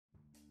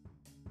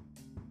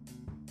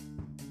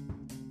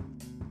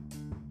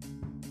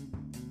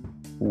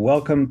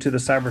Welcome to the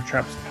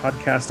Cybertraps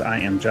podcast. I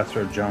am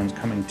Jethro Jones,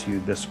 coming to you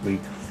this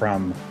week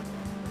from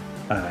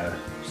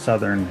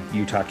Southern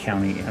Utah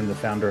County, and the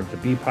founder of the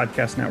B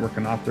Podcast Network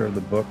and author of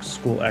the book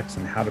School X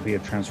and How to Be a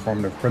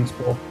Transformative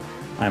Principal.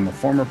 I'm a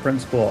former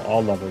principal at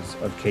all levels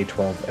of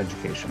K-12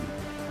 education.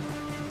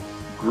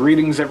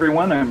 Greetings,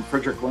 everyone. I'm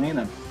Frederick Lane,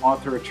 an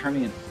author,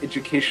 attorney, and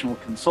educational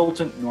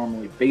consultant,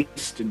 normally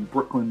based in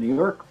Brooklyn, New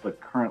York,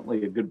 but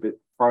currently a good bit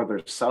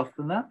farther south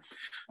than that.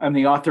 I'm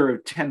the author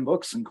of 10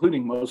 books,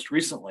 including most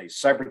recently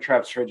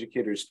Cybertraps for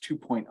Educators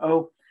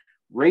 2.0,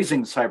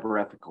 Raising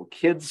Cyber-Ethical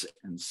Kids,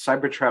 and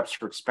Cybertraps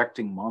for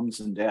Expecting Moms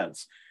and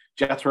Dads.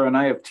 Jethro and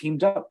I have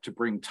teamed up to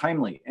bring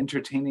timely,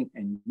 entertaining,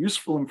 and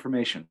useful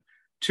information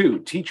to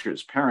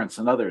teachers, parents,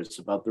 and others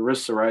about the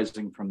risks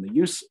arising from the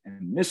use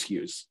and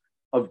misuse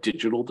of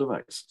digital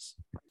devices.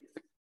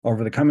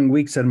 Over the coming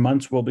weeks and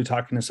months, we'll be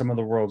talking to some of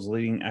the world's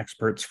leading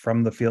experts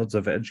from the fields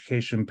of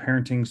education,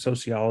 parenting,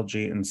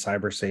 sociology, and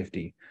cyber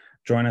safety.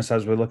 Join us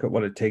as we look at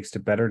what it takes to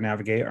better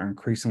navigate our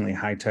increasingly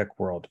high-tech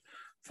world.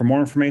 For more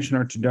information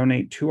or to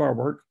donate to our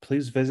work,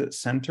 please visit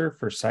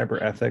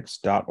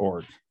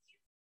centerforcyberethics.org.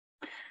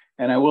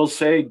 And I will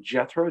say,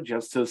 Jethro,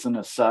 just as an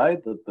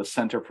aside, that the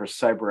Center for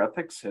Cyber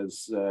Ethics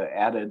has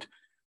added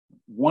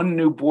one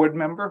new board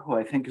member who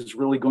I think is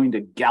really going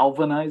to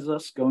galvanize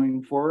us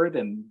going forward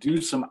and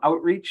do some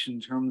outreach in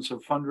terms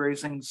of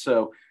fundraising.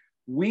 So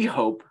we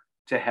hope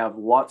to have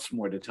lots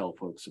more to tell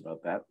folks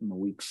about that in the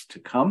weeks to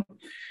come.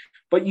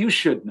 But you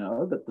should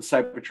know that the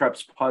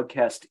Cybertraps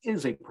podcast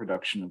is a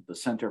production of the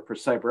Center for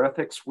Cyber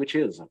Ethics, which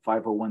is a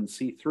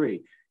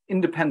 501c3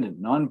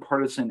 independent,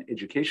 nonpartisan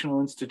educational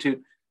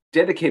institute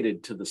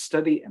dedicated to the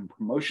study and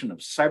promotion of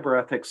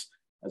cyber ethics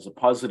as a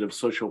positive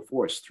social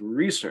force through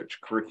research,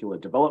 curricula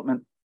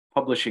development,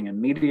 publishing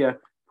and media,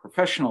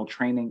 professional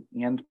training,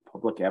 and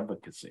public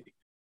advocacy.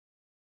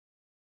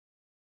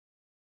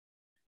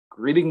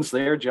 Greetings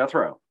there,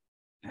 Jethro.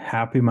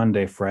 Happy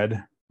Monday,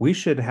 Fred. We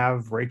should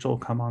have Rachel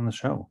come on the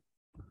show.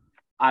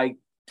 I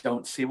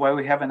don't see why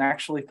we haven't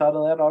actually thought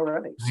of that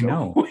already. I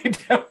know.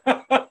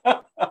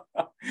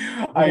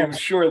 I am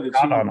sure that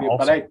she will be,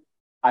 but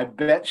I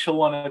bet she'll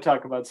want to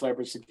talk about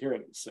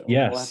cybersecurity. So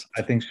yes,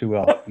 I think she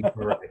will.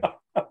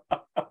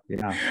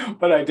 Yeah.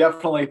 But I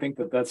definitely think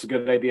that that's a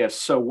good idea.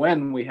 So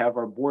when we have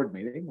our board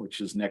meeting,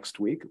 which is next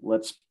week,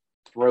 let's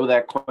throw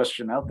that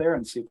question out there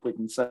and see if we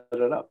can set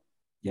it up.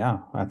 Yeah,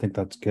 I think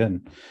that's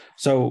good.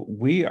 So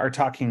we are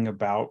talking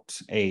about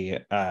a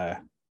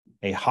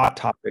hot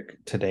topic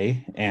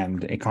today,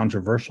 and a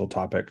controversial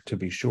topic, to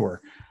be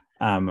sure.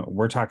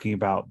 We're talking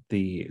about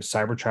the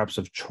cyber traps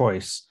of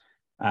choice,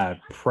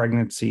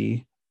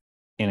 pregnancy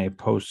in a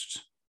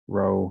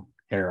post-Roe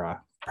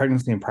era,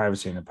 pregnancy and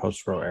privacy in a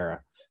post-Roe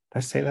era. Did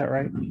I say that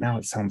right? Now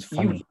it sounds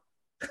funny.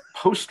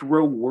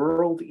 Post-Roe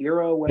world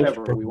era,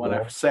 whatever we want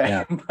to say.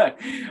 Yeah.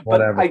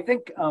 but I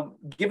think,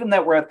 given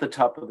that we're at the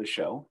top of the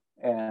show,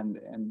 and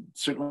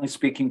certainly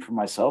speaking for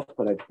myself,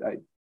 but I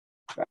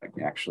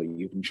actually,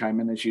 you can chime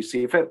in as you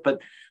see fit.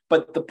 But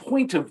the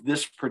point of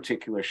this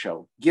particular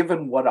show,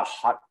 given what a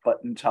hot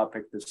button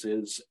topic this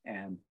is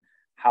and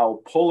how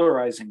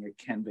polarizing it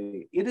can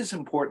be, it is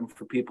important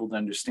for people to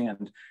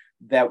understand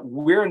that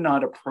we're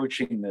not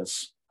approaching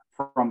this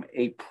from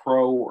a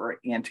pro or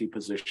anti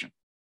position.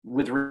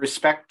 With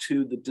respect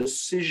to the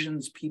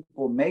decisions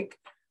people make,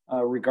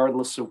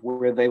 regardless of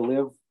where they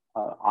live,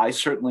 I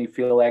certainly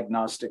feel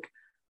agnostic.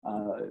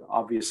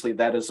 Obviously,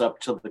 that is up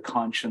to the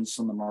conscience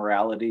and the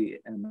morality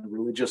and the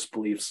religious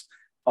beliefs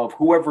of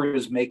whoever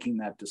is making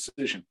that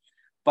decision.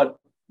 But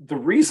the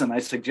reason I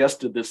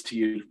suggested this to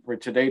you for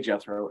today,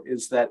 Jethro,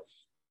 is that,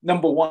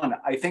 number one,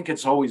 I think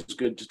it's always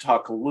good to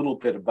talk a little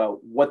bit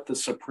about what the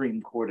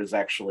Supreme Court has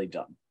actually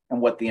done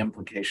and what the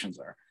implications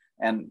are.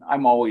 And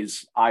I'm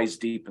always eyes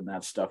deep in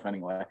that stuff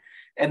anyway.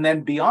 And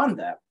then beyond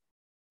that,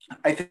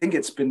 I think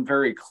it's been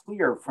very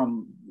clear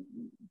from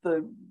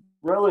the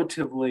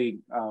relatively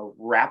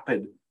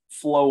rapid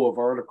flow of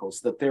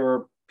articles that there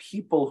are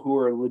people who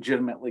are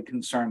legitimately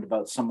concerned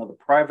about some of the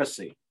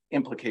privacy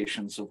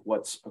implications of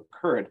what's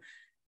occurred.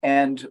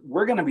 And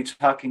we're going to be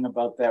talking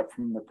about that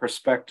from the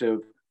perspective,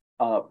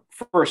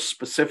 first,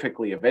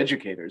 specifically of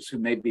educators who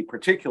may be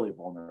particularly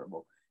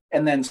vulnerable,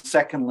 and then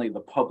secondly,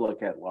 the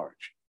public at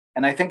large.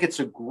 And I think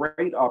it's a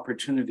great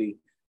opportunity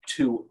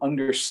to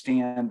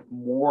understand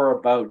more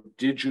about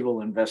digital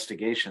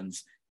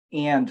investigations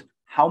and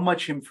how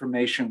much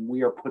information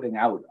we are putting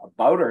out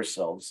about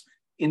ourselves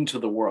into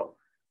the world.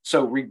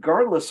 So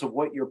regardless of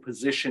what your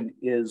position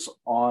is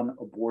on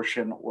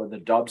abortion or the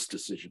Dobbs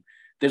decision,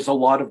 there's a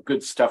lot of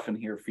good stuff in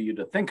here for you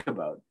to think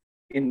about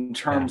in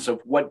terms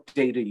of what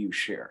data you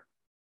share.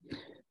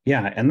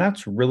 Yeah, and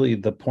that's really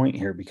the point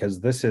here, because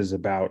this is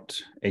about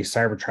a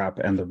cyber trap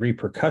and the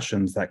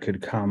repercussions that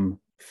could come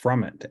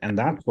from it. And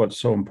that's what's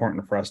so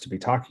important for us to be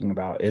talking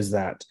about, is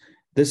that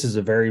this is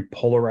a very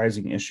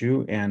polarizing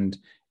issue. And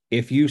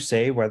if you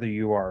say whether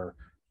you are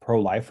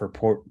pro-life or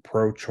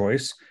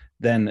pro-choice,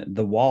 then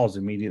the walls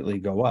immediately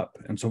go up.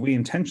 And so we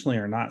intentionally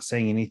are not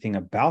saying anything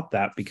about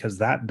that, because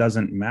that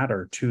doesn't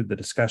matter to the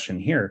discussion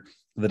here.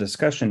 The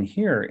discussion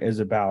here is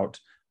about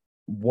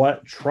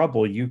what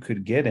trouble you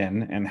could get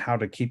in and how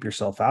to keep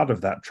yourself out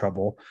of that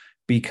trouble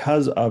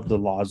because of the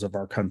laws of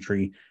our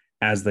country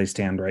as they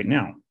stand right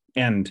now.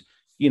 And,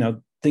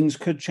 things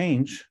could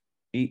change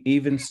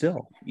even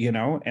still,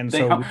 and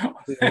so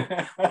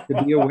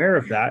to be aware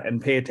of that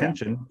and pay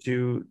attention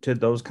to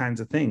those kinds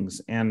of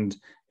things. And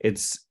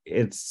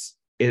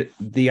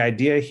the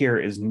idea here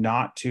is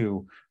not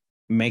to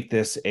make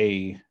this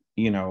a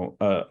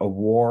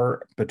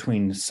war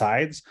between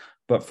sides,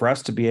 but for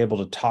us to be able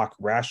to talk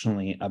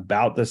rationally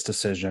about this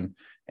decision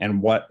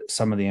and what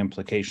some of the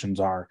implications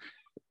are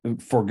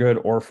for good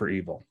or for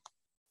evil.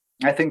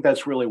 I think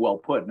that's really well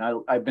put.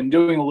 And I've been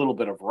doing a little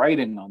bit of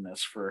writing on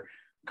this for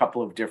a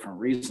couple of different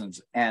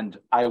reasons. And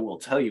I will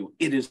tell you,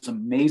 it is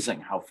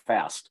amazing how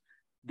fast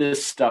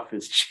this stuff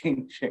is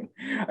changing.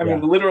 I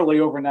mean, literally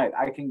overnight,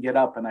 I can get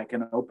up and I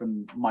can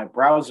open my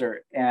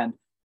browser and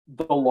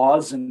the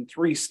laws in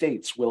 3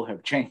 states will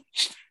have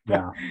changed.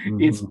 Yeah.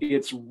 Mm-hmm.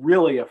 It's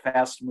really a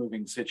fast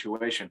moving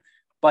situation.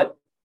 But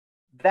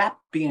that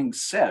being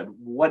said,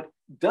 what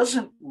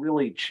doesn't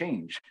really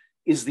change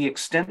is the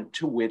extent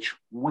to which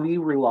we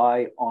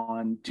rely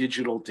on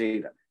digital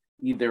data,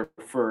 either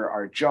for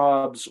our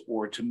jobs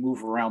or to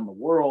move around the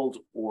world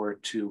or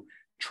to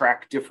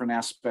track different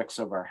aspects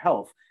of our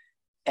health.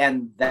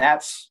 And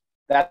that's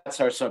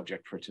our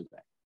subject for today.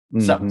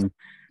 Mm-hmm. So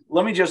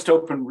let me just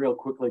open real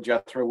quickly,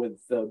 Jethro, with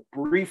the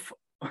brief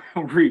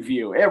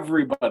review.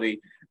 Everybody,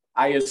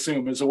 I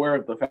assume, is aware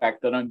of the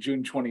fact that on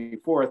June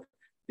 24th,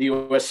 the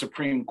U.S.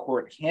 Supreme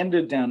Court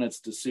handed down its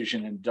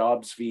decision in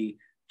Dobbs v.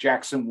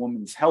 Jackson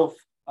Women's Health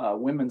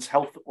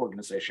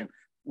Organization,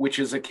 which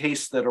is a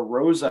case that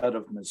arose out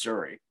of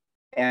Missouri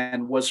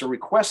and was a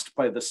request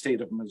by the state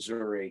of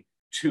Missouri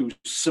to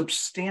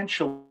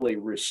substantially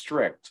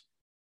restrict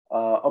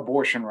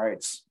abortion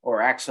rights,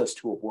 or access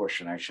to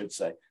abortion, I should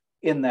say,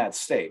 in that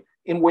state,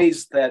 in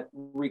ways that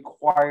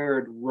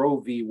required Roe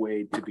v.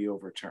 Wade to be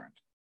overturned.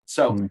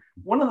 So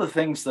one of the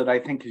things that I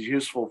think is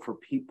useful for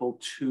people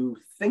to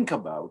think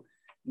about,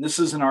 and this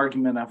is an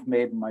argument I've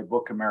made in my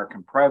book,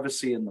 American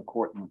Privacy and the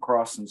Court and the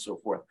Cross and so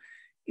forth,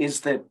 is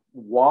that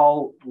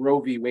while Roe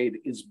v. Wade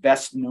is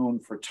best known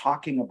for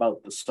talking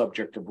about the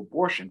subject of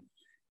abortion,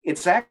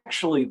 it's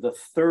actually the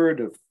third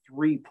of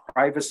 3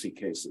 privacy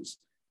cases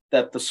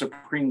that the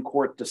Supreme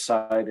Court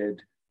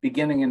decided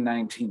beginning in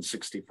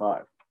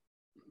 1965.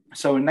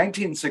 So in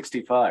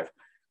 1965,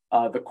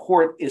 the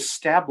court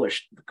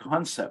established the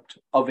concept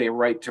of a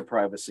right to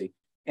privacy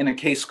in a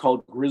case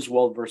called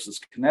Griswold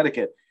versus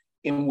Connecticut,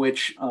 in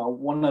which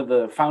one of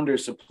the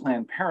founders of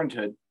Planned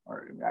Parenthood,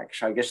 or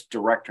actually, I guess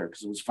director,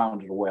 because it was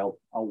founded a while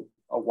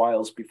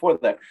before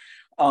that,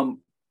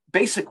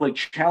 basically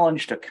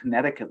challenged a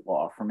Connecticut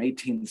law from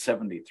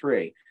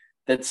 1873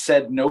 that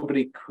said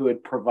nobody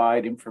could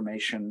provide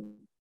information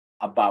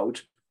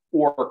about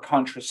or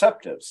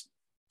contraceptives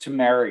to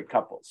married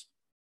couples.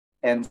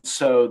 And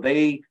so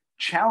they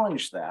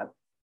challenged that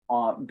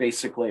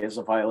basically as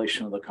a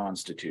violation of the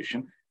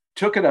Constitution,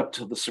 took it up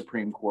to the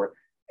Supreme Court,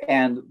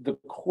 and the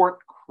court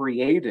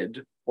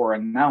created or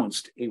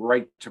announced a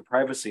right to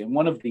privacy. And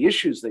one of the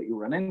issues that you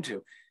run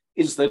into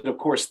is that, of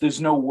course,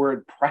 there's no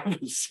word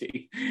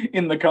privacy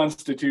in the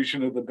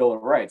Constitution or the Bill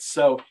of Rights.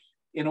 So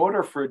in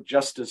order for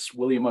Justice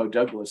William O.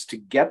 Douglas to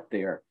get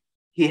there,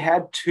 he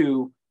had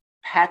to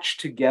patch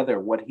together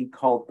what he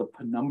called the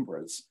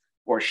penumbras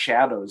or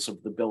shadows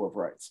of the Bill of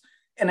Rights.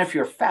 And if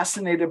you're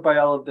fascinated by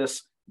all of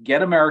this,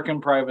 get American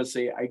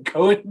Privacy. I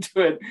go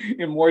into it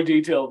in more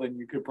detail than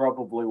you could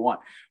probably want.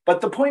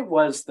 But the point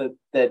was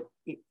that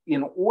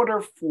in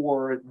order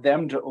for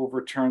them to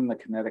overturn the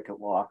Connecticut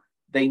law,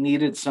 they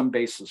needed some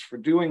basis for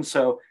doing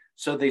so.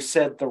 So they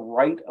said the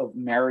right of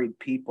married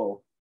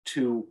people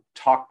to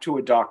talk to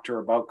a doctor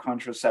about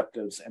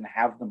contraceptives and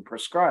have them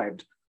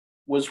prescribed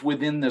was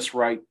within this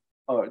right,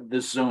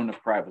 this zone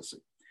of privacy.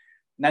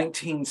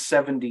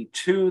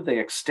 1972, they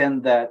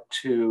extend that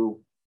to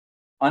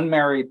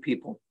unmarried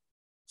people,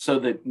 so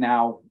that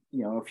now,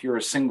 if you're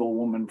a single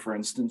woman, for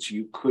instance,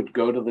 you could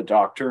go to the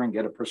doctor and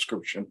get a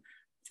prescription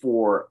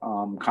for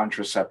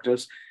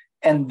contraceptives.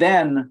 And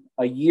then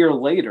a year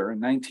later, in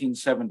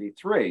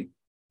 1973,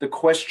 the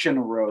question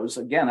arose,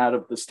 again, out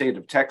of the state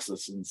of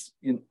Texas,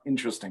 and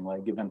interestingly,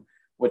 given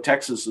what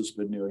Texas has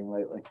been doing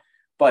lately.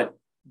 But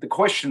the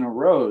question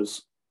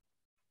arose,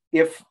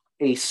 if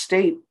a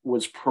state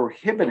was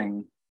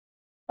prohibiting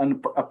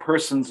a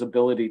person's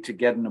ability to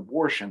get an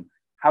abortion,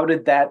 how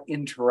did that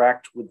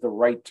interact with the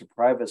right to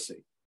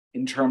privacy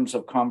in terms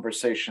of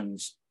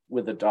conversations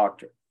with a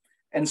doctor?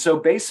 And so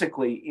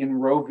basically in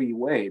Roe v.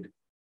 Wade,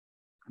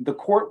 the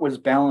court was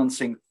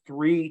balancing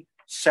 3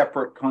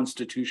 separate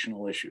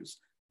constitutional issues.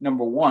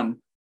 Number one,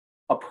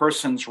 a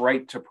person's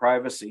right to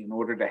privacy in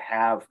order to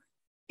have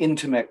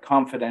intimate,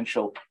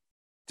 confidential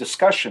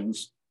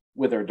discussions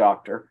with their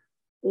doctor,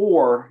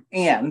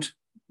 and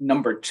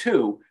number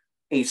 2,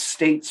 a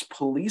state's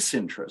police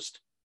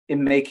interest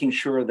in making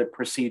sure that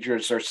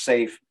procedures are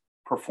safe,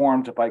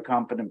 performed by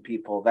competent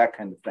people, that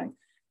kind of thing.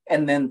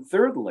 And then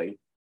thirdly,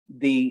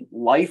 the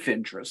life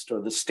interest,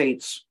 or the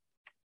state's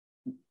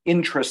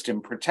interest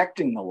in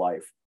protecting the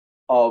life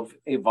of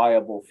a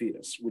viable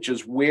fetus, which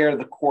is where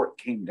the court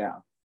came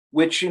down,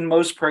 which in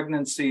most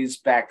pregnancies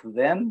back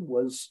then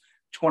was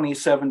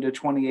 27 to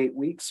 28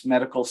 weeks.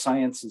 Medical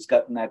science has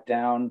gotten that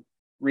down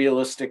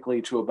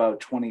realistically to about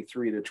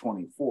 23 to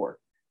 24.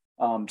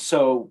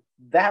 So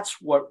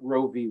that's what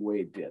Roe v.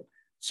 Wade did.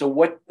 So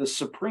what the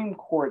Supreme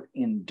Court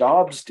in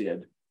Dobbs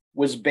did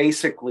was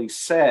basically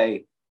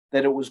say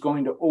that it was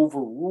going to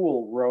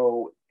overrule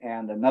Roe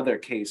and another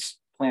case,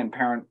 Planned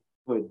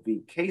Parenthood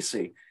v.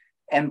 Casey,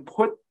 and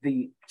put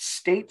the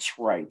state's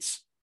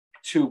rights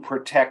to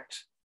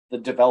protect the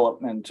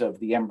development of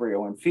the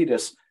embryo and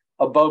fetus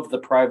above the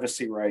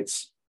privacy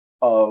rights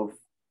of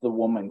the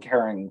woman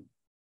carrying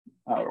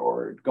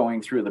or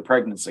going through the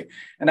pregnancy.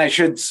 And I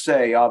should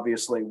say,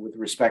 obviously, with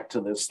respect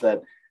to this,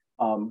 that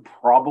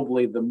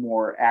probably the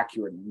more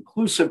accurate and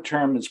inclusive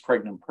term is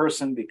pregnant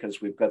person,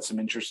 because we've got some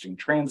interesting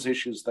trans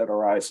issues that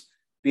arise,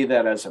 be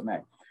that as it may.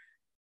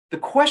 The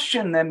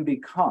question then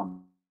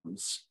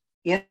becomes,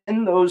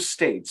 in those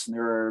states, and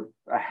there are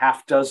a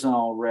half dozen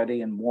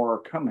already and more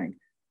are coming,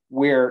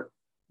 where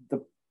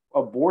the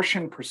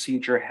abortion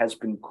procedure has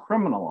been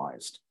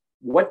criminalized,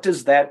 what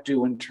does that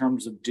do in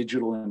terms of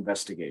digital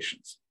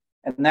investigations?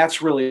 And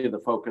that's really the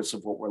focus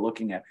of what we're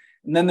looking at.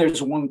 And then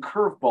there's one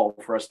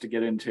curveball for us to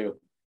get into,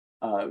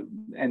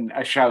 and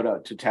a shout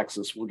out to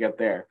Texas. We'll get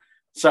there.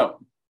 So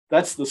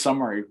that's the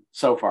summary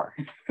so far.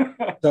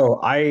 So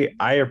I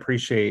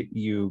appreciate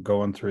you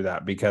going through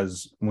that,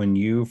 because when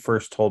you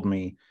first told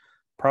me,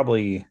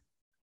 probably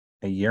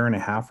a year and a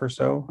half or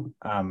so,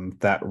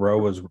 that Roe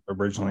was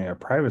originally a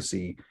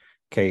privacy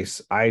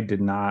case, I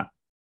did not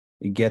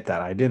get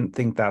that. I didn't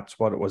think that's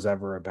what it was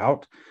ever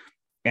about.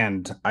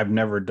 And I've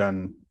never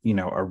done,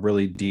 a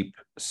really deep,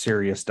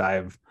 serious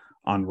dive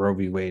on Roe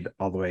v. Wade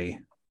all the way,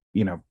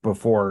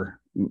 before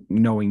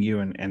knowing you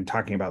and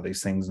talking about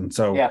these things. And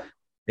so yeah.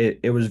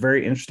 It was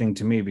very interesting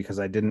to me, because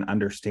I didn't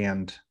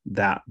understand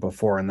that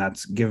before, and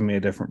that's given me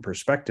a different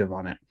perspective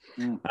on it.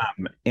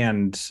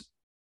 And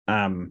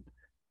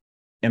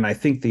I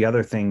think the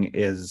other thing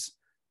is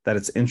that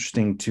it's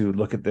interesting to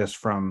look at this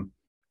from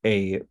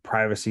a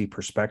privacy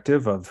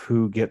perspective of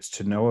who gets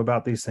to know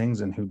about these things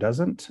and who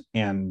doesn't,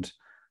 and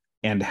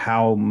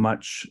how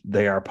much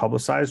they are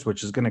publicized,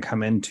 which is going to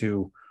come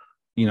into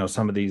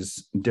some of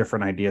these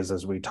different ideas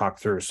as we talk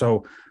through.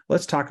 So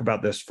let's talk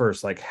about this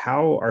first. Like,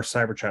 how are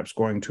Cybertraps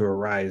going to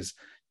arise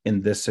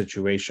in this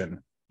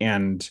situation?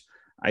 And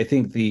I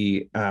think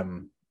the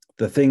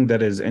thing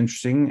that is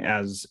interesting,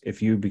 as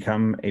if you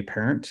become a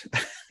parent,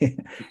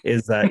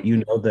 is that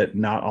that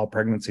not all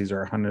pregnancies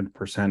are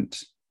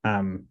 100%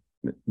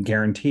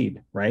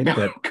 guaranteed, right? No,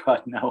 that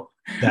God, no.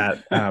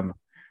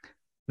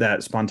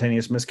 that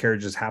spontaneous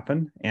miscarriages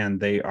happen, and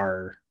they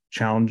are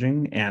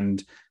challenging.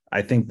 And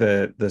I think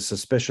the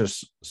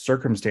suspicious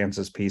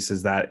circumstances piece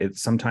is that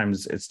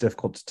sometimes it's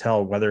difficult to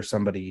tell whether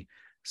somebody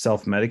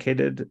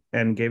self-medicated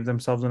and gave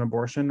themselves an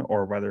abortion,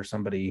 or whether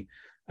somebody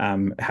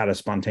had a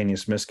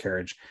spontaneous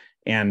miscarriage.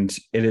 And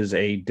it is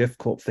a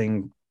difficult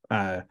thing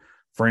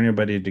for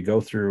anybody to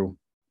go through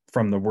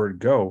from the word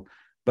go.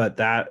 But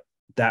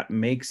that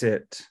makes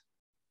it,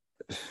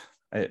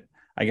 I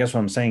guess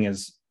what I'm saying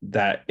is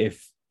that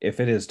if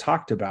it is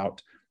talked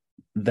about,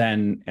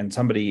 then, and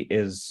somebody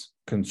is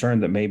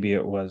concerned that maybe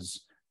it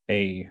was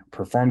a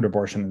performed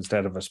abortion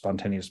instead of a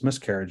spontaneous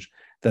miscarriage,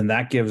 then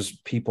that gives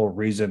people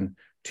reason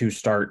to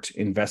start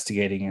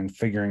investigating and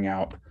figuring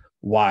out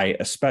why,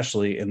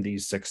 especially in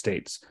these 6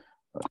 states.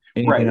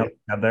 Anything else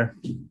out there?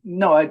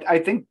 No, I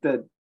think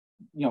that,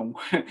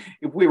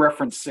 if we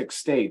reference 6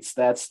 states,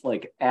 that's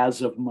like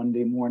as of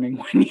Monday morning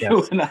when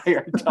you and I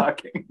are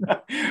talking,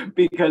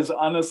 because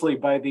honestly,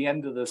 by the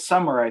end of the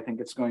summer, I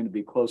think it's going to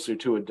be closer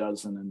to a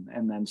dozen,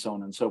 and then so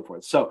on and so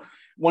forth. So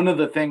one of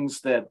the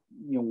things that,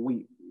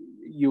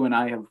 you and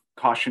I have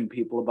cautioned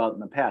people about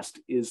in the past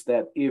is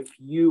that if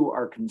you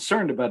are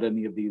concerned about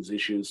any of these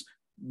issues,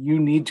 you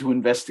need to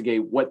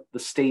investigate what the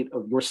state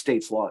of your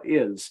state's law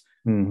is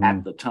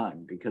at the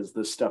time, because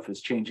this stuff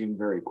is changing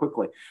very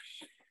quickly.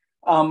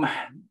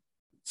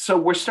 So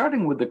we're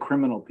starting with the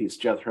criminal piece,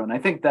 Jethro, and I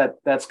think that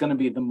that's going to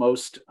be the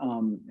most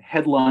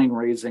headline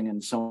raising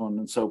and so on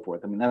and so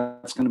forth. I mean,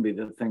 that's going to be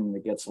the thing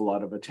that gets a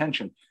lot of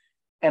attention.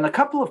 And a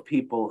couple of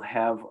people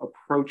have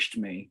approached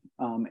me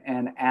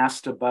and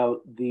asked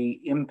about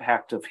the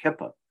impact of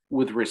HIPAA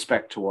with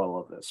respect to all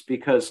of this,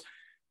 because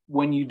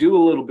when you do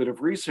a little bit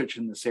of research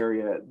in this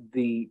area,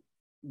 the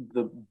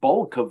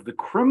bulk of the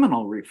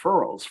criminal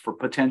referrals for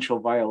potential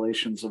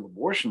violations of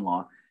abortion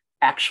law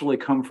actually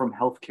come from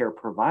healthcare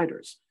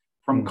providers,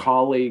 from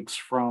colleagues,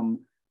 from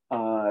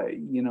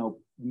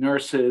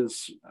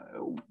nurses,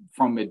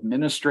 from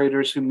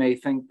administrators who may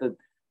think that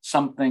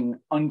something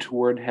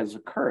untoward has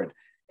occurred.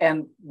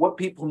 And what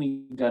people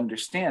need to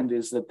understand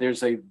is that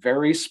there's a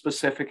very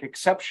specific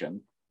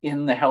exception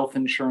in the Health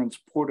Insurance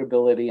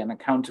Portability and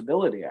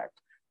Accountability Act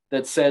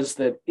that says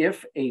that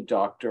if a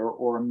doctor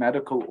or a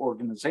medical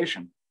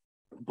organization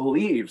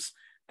believes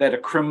that a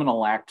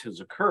criminal act has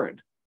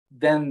occurred,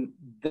 then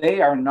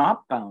they are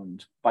not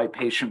bound by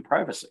patient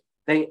privacy.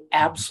 They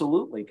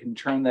absolutely can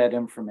turn that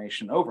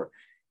information over.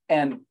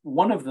 And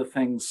one of the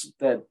things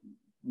that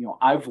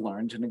I've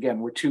learned, and again,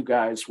 we're two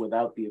guys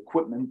without the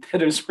equipment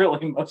that is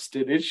really most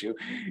at issue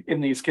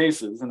in these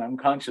cases, and I'm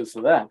conscious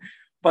of that.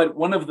 But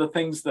one of the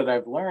things that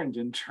I've learned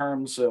in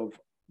terms of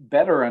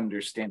better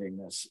understanding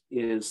this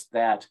is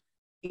that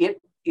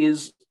it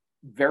is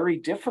very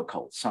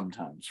difficult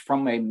sometimes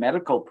from a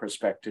medical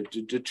perspective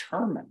to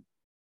determine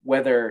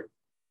whether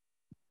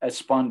a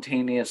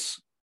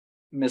spontaneous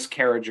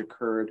miscarriage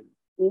occurred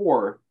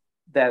or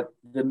that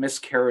the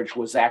miscarriage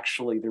was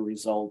actually the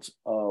result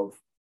of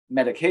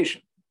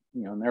medication.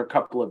 And there are a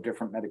couple of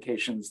different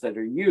medications that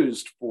are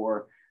used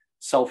for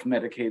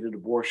self-medicated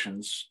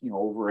abortions,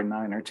 over a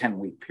 9 or 10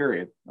 week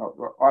period,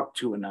 or up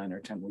to a 9 or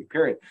 10 week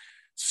period.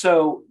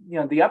 So,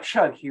 the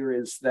upshot here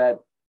is that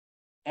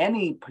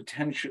any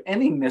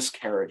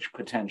miscarriage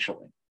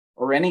potentially,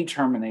 or any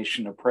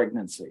termination of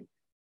pregnancy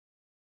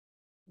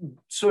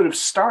sort of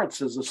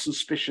starts as a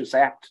suspicious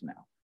act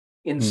now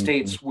in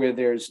states where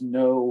there's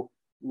no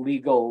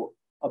legal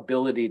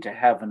ability to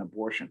have an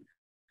abortion.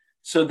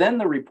 So then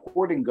the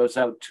reporting goes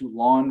out to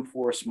law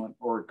enforcement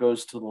or it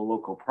goes to the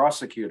local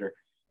prosecutor.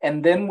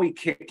 And then we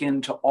kick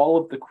into all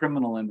of the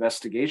criminal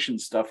investigation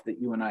stuff that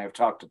you and I have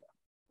talked about,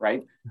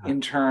 right? In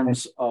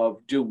terms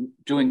of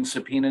doing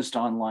subpoenas to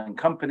online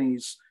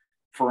companies,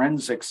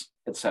 forensics,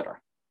 et cetera.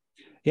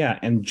 Yeah,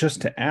 and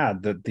just to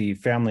add that the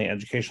Family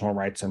Educational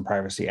Rights and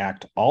Privacy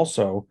Act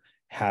also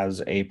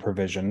has a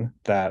provision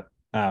that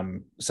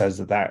says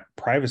that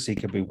privacy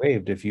can be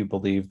waived if you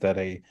believe that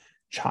a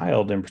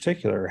child in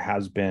particular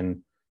has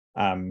been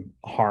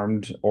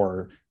harmed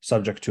or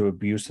subject to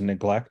abuse and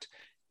neglect.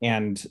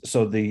 And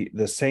so the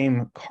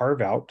same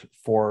carve out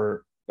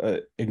for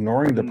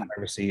ignoring the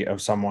privacy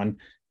of someone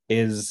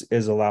is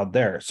allowed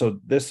there. So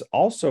this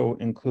also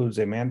includes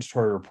a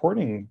mandatory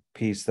reporting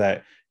piece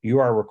that you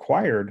are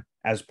required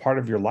as part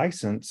of your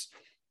license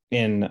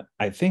in,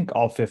 I think,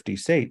 all 50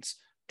 states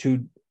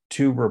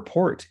to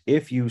report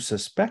if you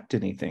suspect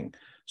anything.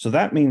 So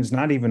that means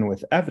not even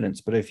with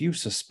evidence, but if you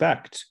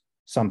suspect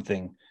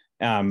something,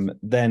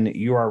 then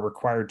you are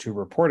required to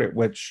report it,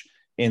 which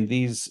in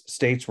these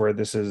states where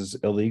this is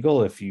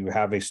illegal, if you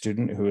have a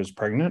student who is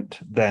pregnant,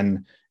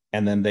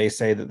 and then they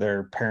say that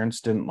their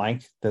parents didn't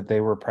like that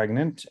they were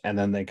pregnant, and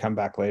then they come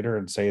back later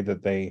and say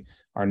that they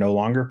are no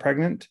longer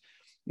pregnant,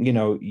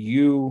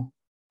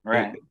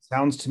 right. It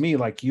sounds to me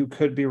like you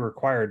could be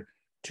required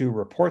to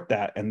report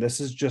that. And this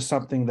is just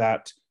something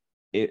that,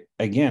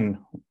 again,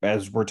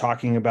 as we're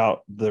talking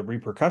about the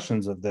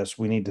repercussions of this,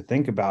 we need to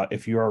think about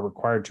if you are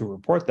required to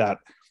report that,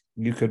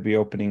 you could be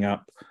opening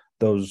up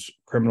those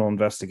criminal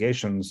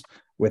investigations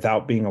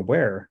without being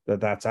aware that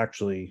that's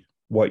actually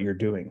what you're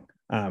doing.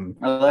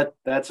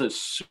 That's a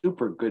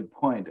super good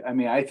point. I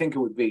mean, I think it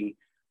would be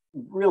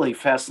really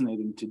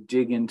fascinating to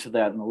dig into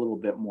that in a little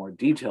bit more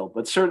detail,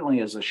 but certainly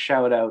as a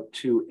shout out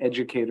to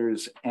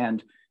educators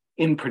and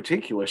in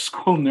particular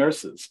school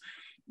nurses,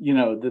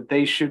 that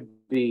they should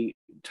be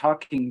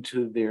talking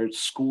to their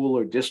school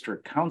or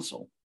district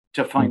council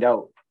to find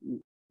out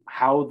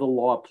how the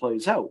law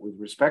plays out with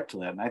respect to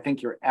that. And I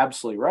think you're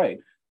absolutely right.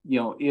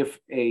 If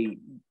a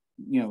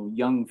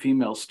young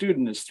female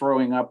student is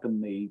throwing up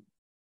in the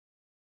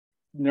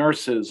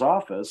nurse's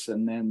office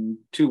and then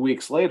 2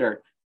 weeks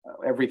later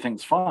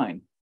everything's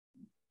fine,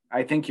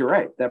 I think you're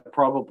right. That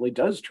probably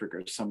does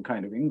trigger some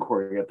kind of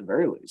inquiry at the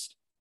very least.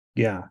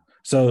 Yeah.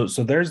 So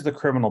there's the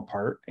criminal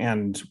part,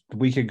 and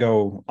we could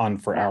go on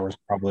for hours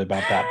probably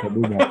about that, but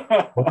we won't.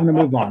 We're going to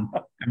move on,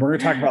 and we're going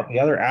to talk about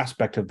the other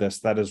aspect of this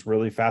that is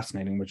really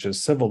fascinating, which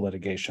is civil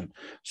litigation.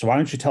 So why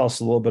don't you tell us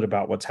a little bit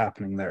about what's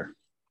happening there?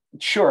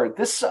 Sure.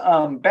 This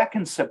back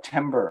in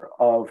September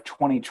of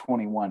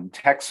 2021,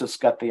 Texas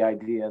got the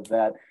idea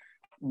that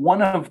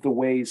one of the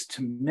ways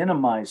to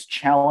minimize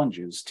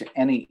challenges to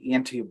any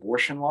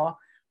anti-abortion law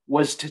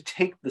was to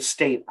take the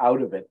state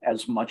out of it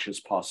as much as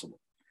possible.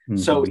 Mm-hmm.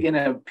 So in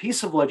a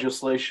piece of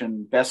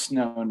legislation best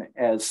known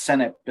as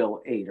Senate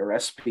Bill 8 or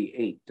SB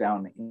 8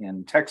 down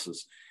in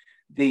Texas,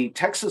 the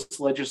Texas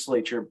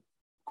legislature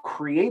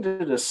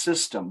created a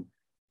system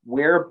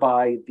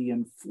whereby the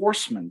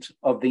enforcement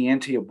of the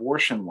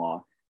anti-abortion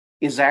law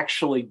is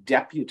actually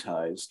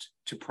deputized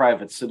to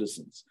private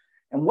citizens.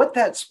 And what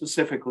that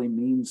specifically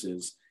means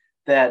is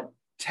that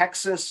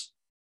Texas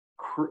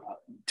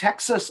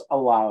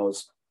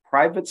allows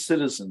private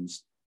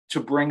citizens to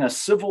bring a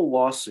civil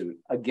lawsuit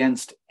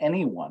against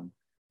anyone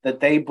that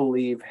they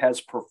believe has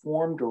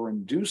performed or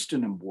induced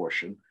an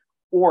abortion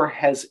or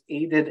has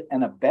aided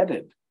and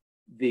abetted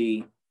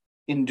the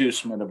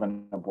inducement of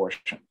an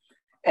abortion.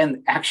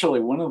 And actually,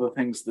 one of the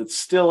things that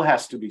still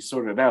has to be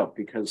sorted out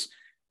because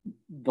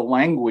the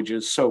language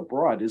is so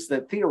broad is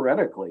that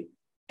theoretically,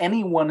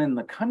 anyone in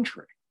the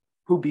country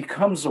who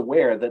becomes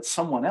aware that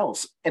someone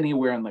else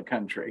anywhere in the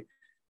country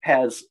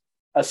has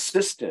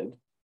assisted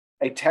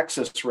a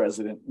Texas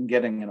resident in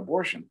getting an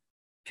abortion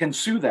can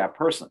sue that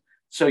person.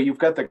 So you've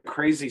got the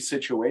crazy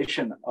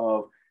situation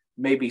of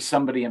maybe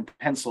somebody in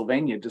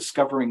Pennsylvania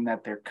discovering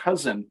that their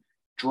cousin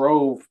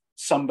drove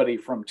somebody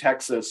from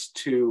Texas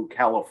to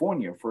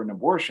California for an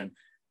abortion.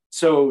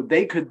 So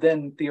they could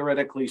then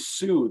theoretically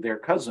sue their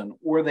cousin,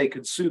 or they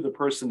could sue the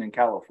person in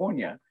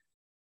California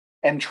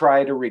and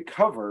try to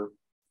recover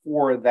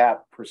for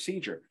that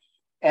procedure.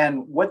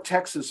 And what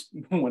Texas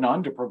went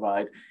on to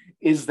provide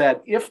is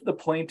that if the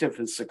plaintiff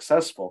is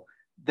successful,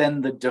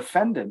 then the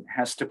defendant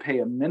has to pay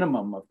a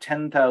minimum of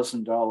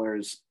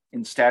 $10,000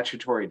 in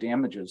statutory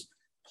damages,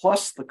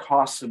 plus the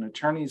costs and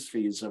attorney's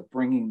fees of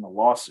bringing the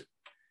lawsuit.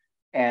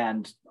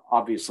 And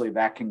obviously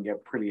that can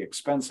get pretty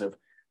expensive.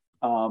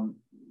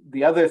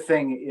 The other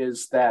thing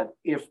is that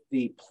if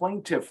the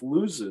plaintiff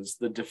loses,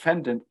 the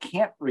defendant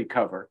can't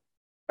recover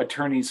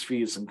attorney's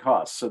fees and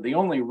costs. So the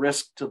only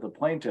risk to the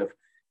plaintiff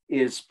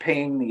is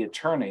paying the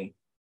attorney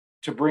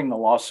to bring the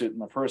lawsuit in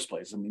the first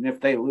place. I mean, if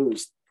they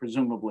lose,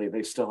 presumably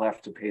they still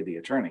have to pay the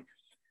attorney.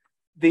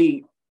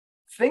 The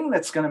thing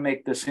that's going to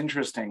make this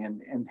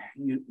interesting,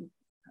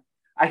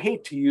 I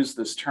hate to use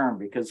this term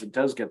because it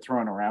does get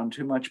thrown around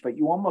too much, but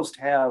you almost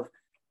have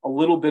a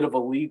little bit of a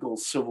legal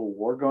civil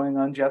war going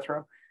on,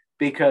 Jethro,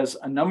 because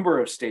a number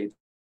of states,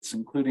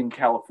 including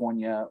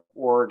California,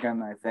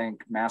 Oregon, I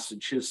think,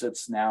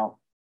 Massachusetts now,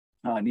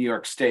 New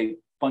York State,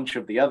 bunch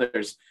of the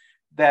others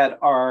that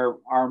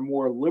are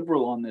more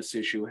liberal on this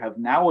issue have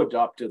now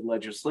adopted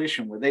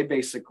legislation where they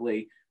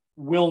basically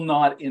will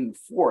not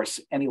enforce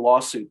any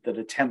lawsuit that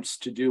attempts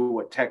to do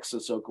what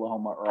Texas,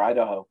 Oklahoma, or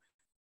Idaho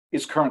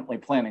is currently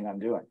planning on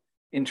doing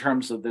in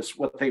terms of this,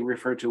 what they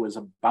refer to as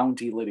a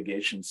bounty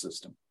litigation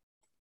system.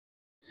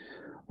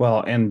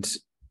 Well, and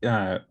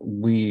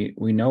we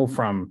know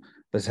from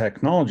the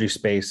technology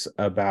space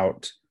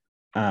about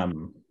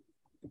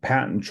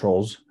patent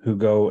trolls who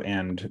go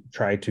and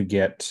try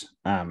to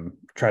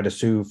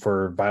sue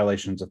for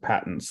violations of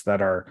patents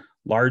that are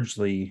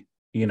largely,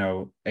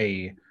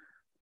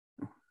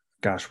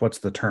 what's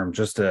the term?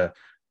 Just a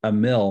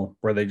mill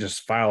where they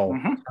just file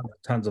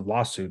tons of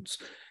lawsuits.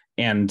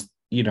 And,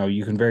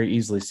 you can very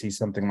easily see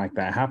something like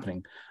that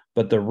happening.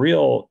 But the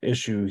real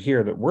issue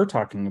here that we're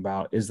talking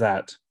about is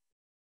that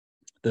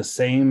the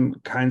same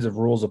kinds of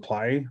rules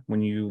apply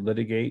when you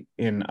litigate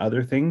in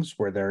other things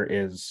where there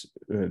is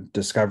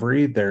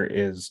discovery, there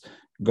is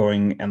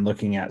going and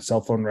looking at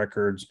cell phone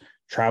records,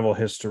 travel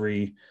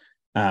history,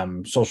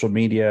 social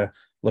media,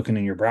 looking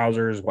in your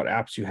browsers, what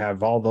apps you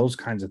have, all those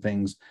kinds of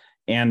things,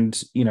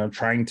 and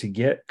trying to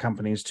get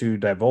companies to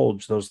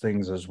divulge those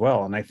things as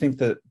well. And I think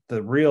that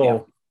the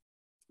real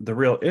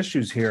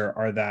issues here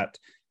are that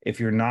if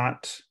you're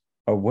not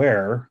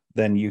aware,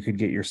 then you could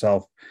get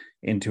yourself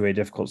into a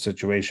difficult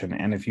situation.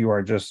 And if you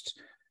are just,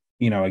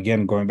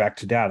 again, going back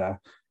to data,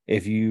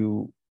 if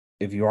you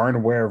aren't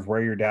aware of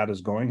where your data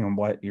is going and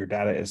what your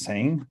data is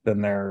saying,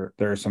 then there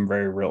are some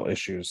very real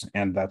issues.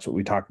 And that's what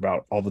we talk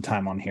about all the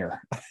time on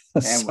here.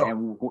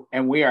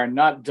 And we are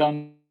not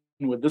done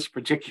with this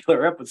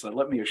particular episode,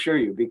 let me assure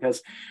you,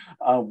 because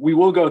we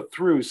will go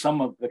through some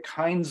of the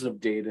kinds of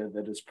data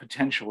that is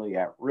potentially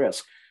at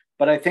risk.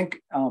 But I think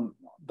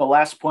the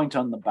last point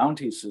on the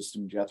bounty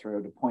system,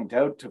 Jethro, to point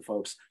out to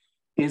folks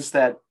is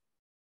that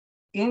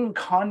in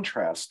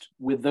contrast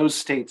with those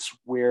states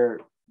where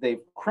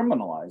they've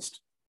criminalized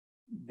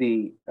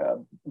the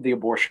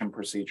abortion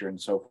procedure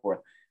and so forth,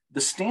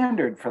 the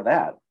standard for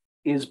that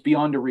is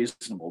beyond a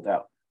reasonable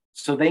doubt.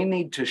 So they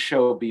need to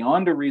show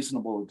beyond a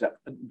reasonable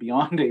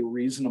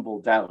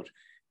doubt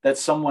that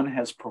someone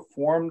has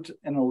performed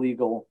an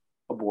illegal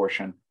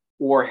abortion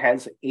or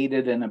has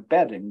aided and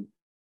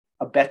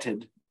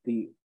abetted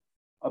the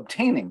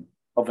obtaining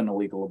of an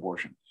illegal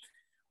abortion.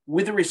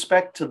 With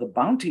respect to the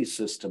bounty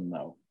system,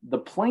 though, the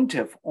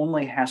plaintiff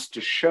only has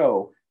to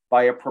show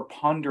by a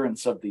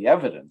preponderance of the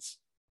evidence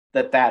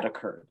that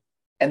occurred.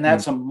 And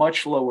that's a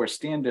much lower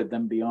standard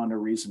than beyond a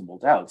reasonable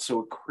doubt.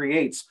 So it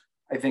creates,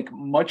 I think,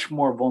 much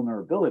more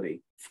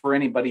vulnerability for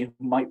anybody who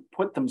might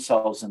put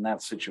themselves in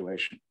that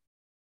situation.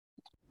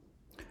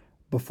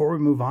 Before we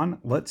move on,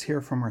 let's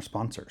hear from our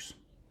sponsors.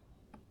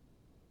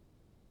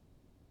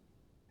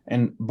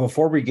 And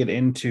before we get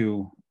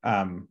into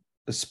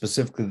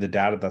specifically the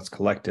data that's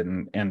collected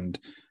and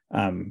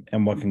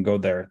what can go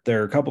there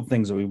are a couple of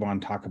things that we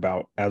want to talk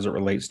about as it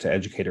relates to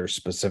educators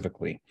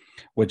specifically,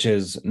 which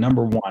is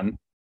number one,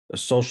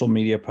 social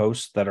media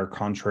posts that are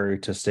contrary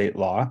to state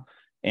law.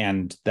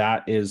 And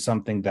that is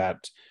something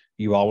that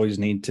you always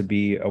need to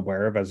be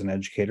aware of as an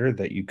educator,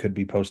 that you could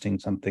be posting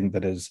something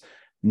that is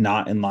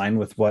not in line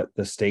with what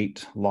the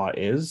state law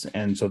is.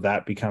 And so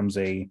that becomes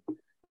a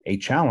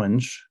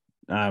challenge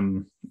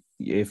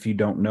if you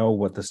don't know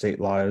what the state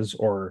law is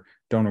or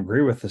don't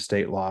agree with the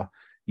state law.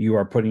 You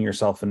are putting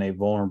yourself in a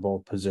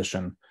vulnerable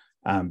position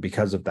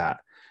because of that.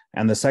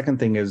 And the second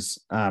thing is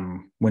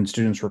when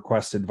students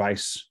request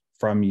advice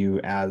from you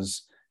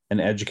as an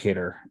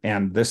educator.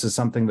 And this is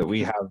something that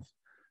we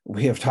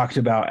have talked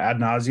about ad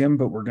nauseum,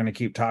 but we're going to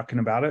keep talking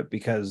about it,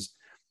 because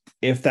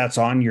if that's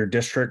on your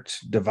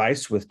district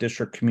device with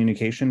district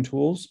communication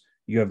tools,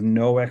 you have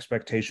no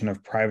expectation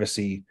of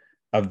privacy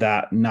of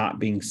that not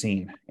being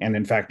seen. And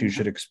in fact, you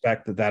should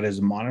expect that that is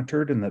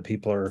monitored and that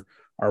people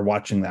are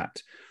watching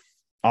that.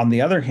 On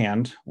the other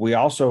hand, we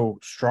also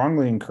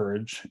strongly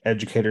encourage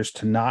educators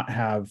to not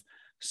have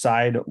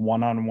side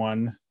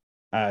one-on-one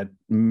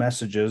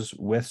messages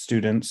with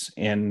students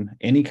in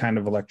any kind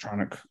of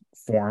electronic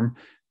form,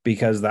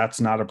 because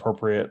that's not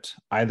appropriate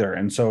either.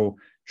 And so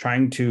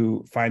trying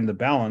to find the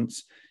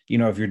balance,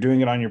 if you're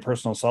doing it on your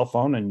personal cell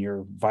phone and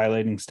you're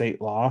violating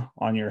state law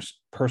on your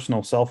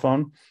personal cell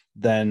phone,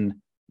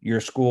 then your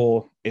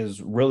school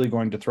is really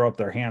going to throw up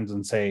their hands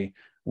and say,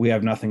 we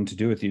have nothing to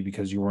do with you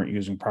because you weren't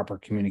using proper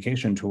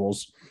communication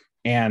tools.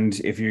 And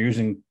if you're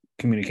using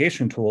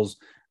communication tools,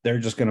 they're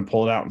just going to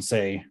pull it out and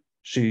say,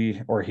 she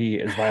or he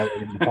is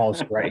violating the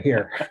policy right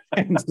here.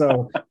 And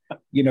so,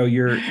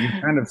 you're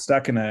kind of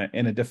stuck in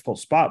a difficult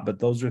spot, but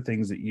those are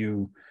things that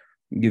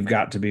you've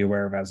got to be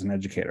aware of as an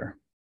educator.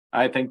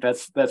 I think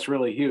that's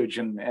really huge.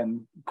 And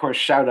of course,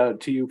 shout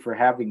out to you for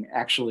having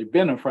actually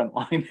been a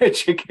frontline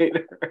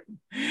educator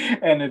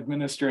and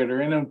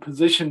administrator in a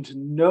position to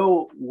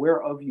know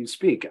whereof you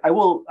speak. I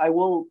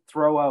will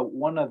throw out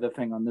one other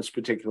thing on this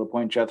particular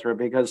point, Jethro,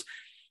 because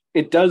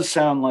it does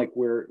sound like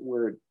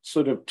we're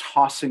sort of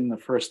tossing the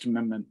First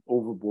Amendment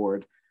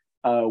overboard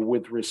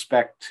with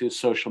respect to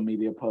social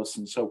media posts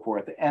and so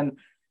forth. And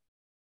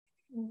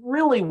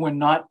really, we're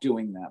not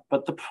doing that.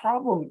 But the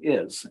problem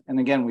is, and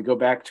again, we go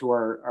back to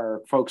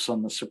our folks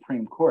on the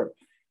Supreme Court,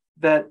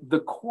 that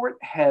the court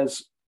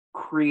has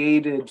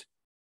created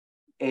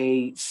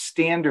a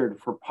standard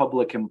for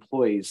public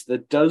employees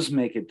that does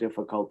make it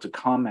difficult to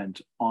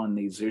comment on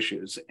these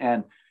issues.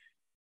 And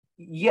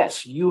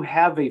yes, you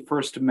have a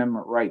First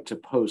Amendment right to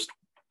post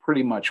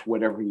pretty much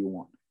whatever you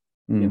want.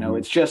 Mm-hmm.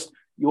 It's just,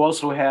 you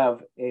also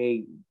have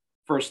a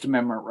First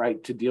Amendment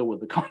right to deal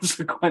with the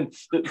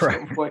consequences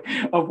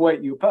of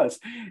what you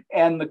post.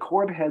 And the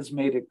court has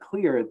made it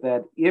clear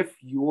that if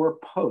your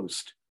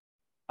post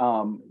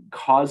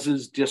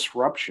causes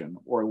disruption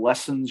or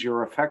lessens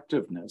your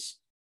effectiveness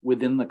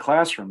within the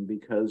classroom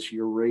because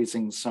you're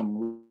raising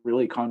some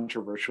really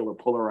controversial or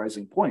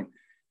polarizing point,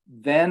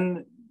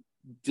 then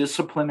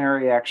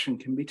disciplinary action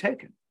can be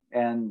taken.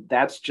 And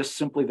that's just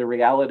simply the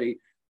reality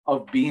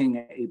of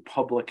being a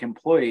public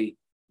employee,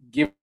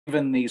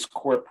 given these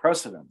court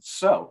precedents.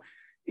 So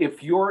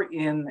if you're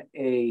in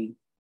a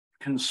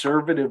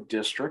conservative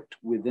district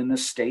within a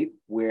state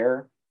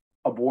where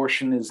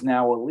abortion is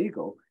now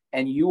illegal,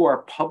 and you are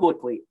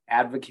publicly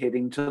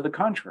advocating to the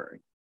contrary,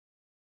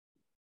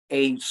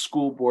 a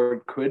school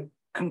board could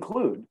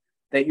conclude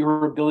that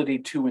your ability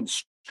to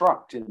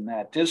instruct in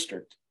that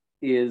district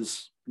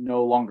is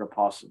no longer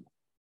possible.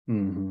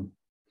 Mm-hmm.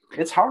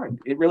 It's hard.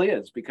 It really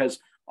is, because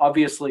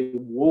obviously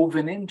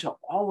woven into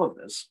all of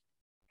this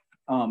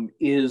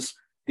is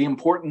the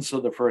importance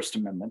of the First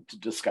Amendment to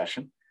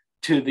discussion,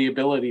 to the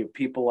ability of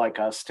people like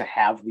us to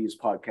have these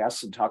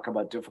podcasts and talk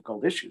about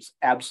difficult issues.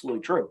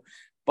 Absolutely true.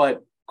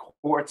 But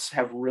courts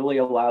have really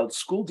allowed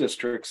school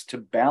districts to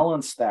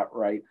balance that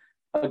right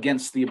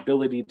against the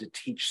ability to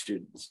teach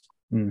students.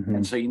 Mm-hmm.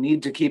 And so you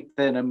need to keep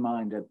that in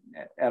mind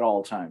at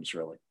all times,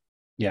 really.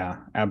 Yeah,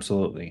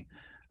 absolutely.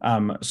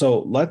 So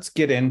let's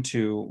get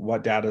into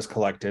what data is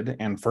collected.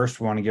 And first,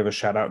 we want to give a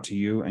shout out to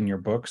you and your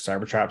book,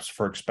 Cybertraps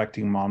for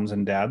Expecting Moms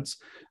and Dads.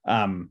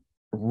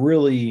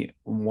 Really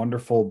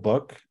wonderful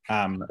book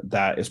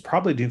that is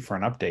probably due for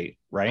an update,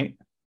 right?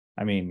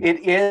 I mean,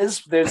 it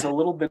is. There's a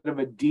little bit of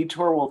a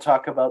detour we'll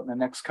talk about in the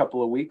next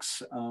couple of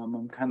weeks.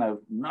 I'm kind of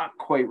not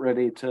quite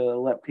ready to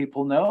let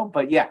people know,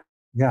 but yeah.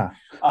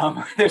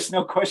 There's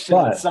no question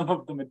that some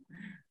of them.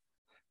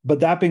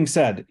 But that being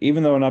said,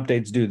 even though an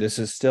update's due, this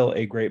is still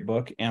a great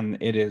book, and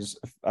it is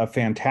a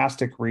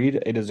fantastic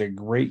read. It is a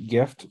great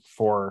gift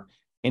for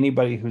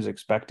anybody who's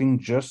expecting,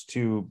 just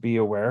to be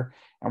aware.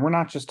 And we're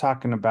not just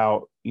talking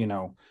about,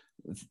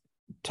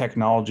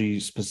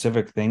 technology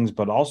specific things,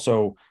 but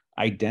also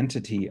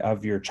identity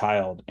of your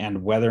child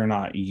and whether or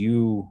not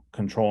you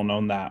control and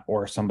own that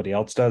or somebody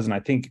else does. And I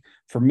think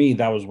for me,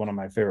 that was one of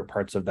my favorite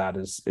parts of that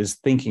is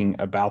thinking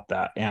about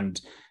that.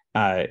 And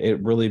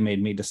it really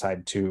made me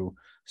decide to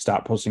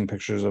stop posting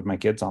pictures of my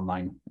kids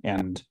online.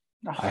 And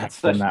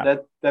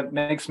that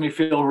makes me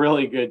feel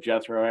really good,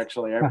 Jethro.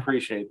 Actually, I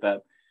appreciate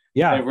that.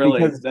 Yeah,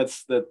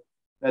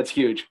 that's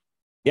huge.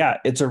 Yeah,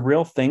 it's a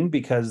real thing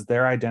because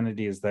their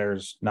identity is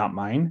theirs, not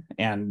mine.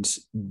 And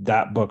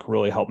that book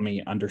really helped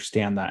me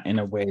understand that in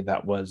a way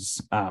that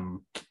was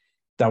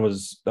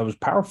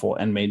powerful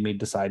and made me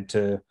decide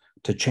to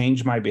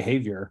change my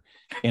behavior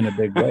in a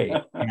big way.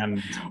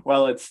 And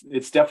well,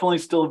 it's definitely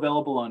still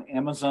available on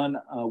Amazon.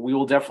 We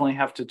will definitely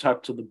have to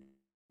talk to the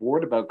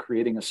board about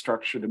creating a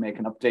structure to make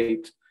an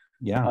update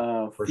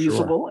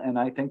feasible. Sure. And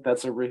I think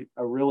that's a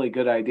really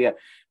good idea.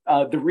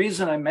 The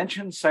reason I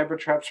mentioned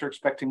Cybertraps for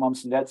Expecting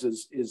Moms and Dads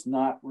is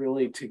not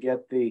really to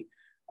get the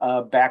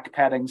back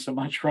patting so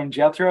much from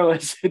Jethro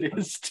as it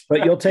is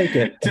but you'll take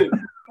it.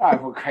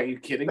 Are you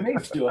kidding me?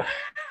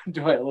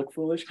 Do I look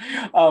foolish?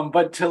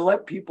 But to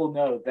let people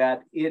know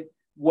that it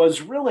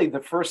was really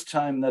the first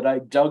time that I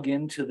dug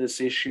into this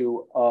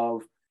issue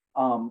of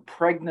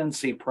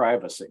pregnancy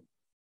privacy,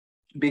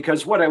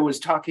 because what I was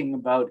talking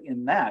about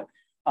in that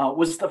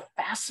was the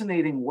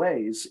fascinating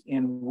ways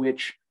in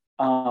which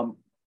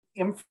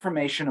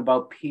information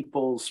about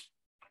people's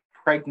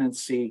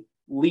pregnancy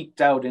leaked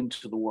out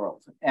into the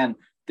world. And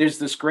there's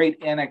this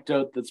great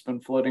anecdote that's been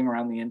floating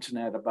around the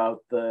internet about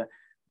the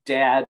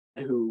dad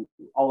who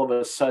all of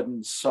a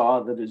sudden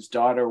saw that his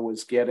daughter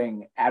was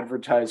getting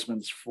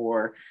advertisements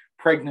for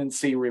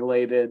pregnancy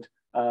related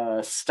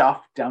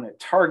stuff down at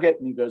Target,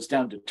 and he goes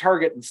down to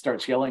Target and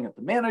starts yelling at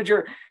the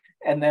manager,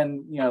 and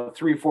then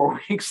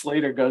 3-4 weeks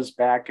later goes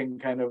back and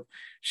kind of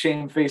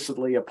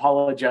shamefacedly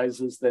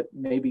apologizes that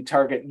maybe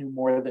Target knew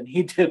more than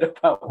he did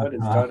about what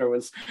his daughter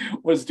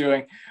was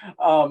doing.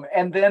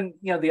 And then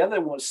the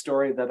other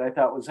story that I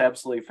thought was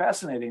absolutely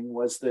fascinating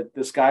was that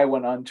this guy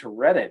went on to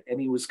Reddit and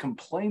he was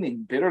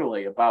complaining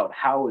bitterly about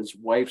how his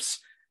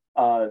wife's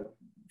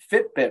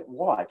Fitbit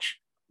watch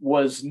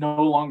was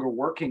no longer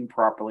working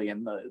properly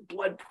and the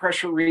blood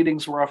pressure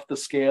readings were off the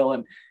scale,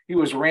 and he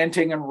was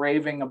ranting and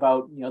raving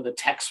about the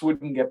text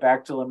wouldn't get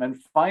back to him. And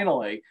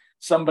finally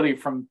somebody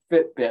from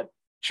Fitbit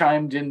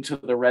chimed into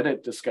the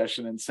Reddit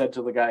discussion and said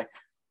to the guy,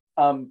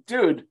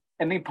 dude,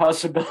 any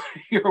possibility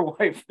your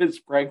wife is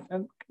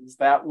pregnant, because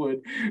that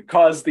would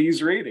cause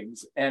these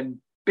readings? And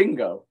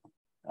bingo,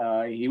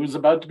 he was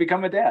about to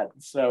become a dad.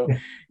 So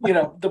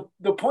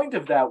the point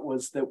of that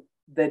was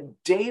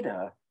that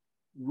data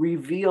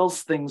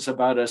reveals things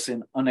about us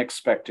in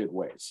unexpected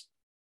ways,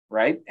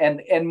 right?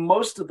 And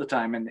most of the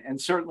time,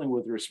 and certainly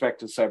with respect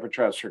to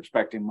Cybertraps for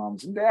expecting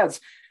moms and dads,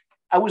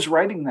 I was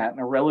writing that in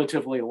a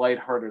relatively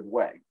lighthearted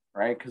way,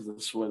 right? Because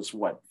this was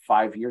 4 or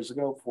 5 years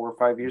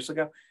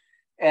ago.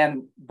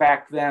 And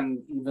back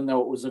then, even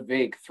though it was a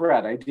vague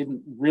threat, I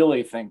didn't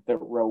really think that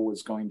Roe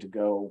was going to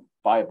go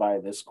bye-bye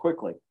this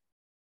quickly.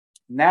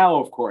 Now,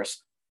 of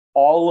course,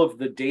 all of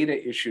the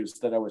data issues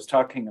that I was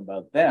talking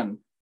about then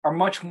are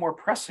much more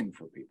pressing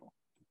for people,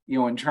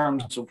 in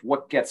terms of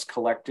what gets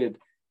collected,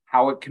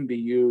 how it can be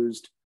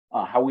used,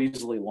 how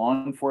easily law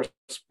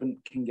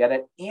enforcement can get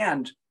it,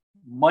 and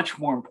much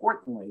more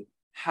importantly,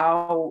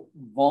 how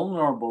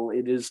vulnerable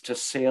it is to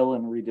sale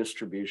and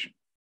redistribution.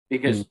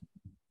 Because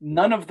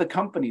none of the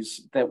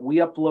companies that we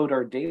upload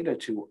our data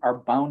to are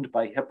bound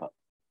by HIPAA.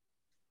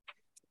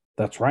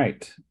 That's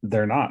right.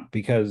 They're not,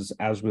 because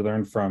as we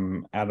learned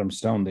from Adam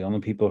Stone, the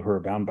only people who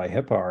are bound by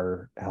HIPAA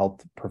are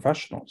health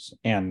professionals.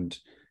 And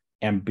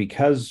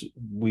because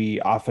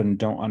we often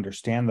don't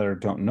understand that or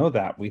don't know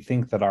that, we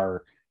think that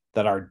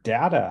our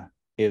data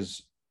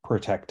is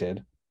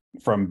protected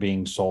from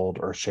being sold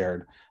or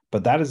shared,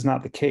 but that is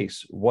not the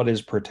case. What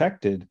is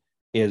protected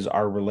is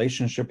our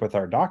relationship with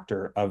our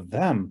doctor, of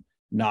them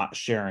not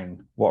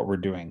sharing what we're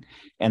doing.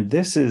 And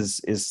this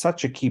is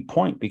such a key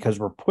point, because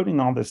we're putting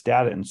all this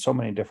data in so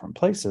many different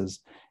places,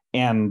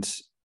 and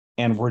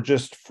we're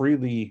just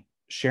freely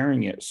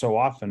sharing it so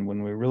often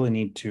when we really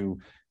need to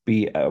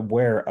be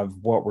aware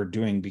of what we're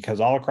doing, because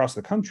all across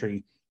the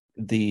country,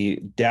 the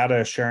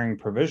data sharing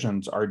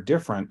provisions are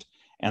different,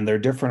 and they're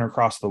different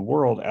across the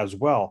world as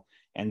well.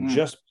 And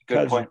just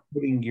because you're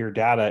putting your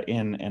data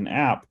in an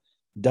app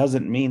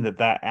doesn't mean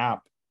that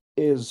app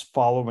is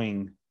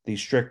following the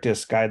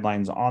strictest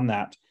guidelines on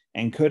that,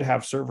 and could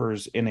have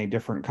servers in a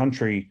different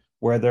country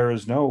where there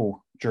is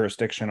no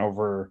jurisdiction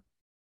over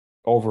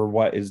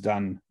what is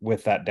done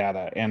with that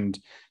data. And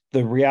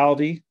the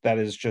reality that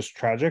is just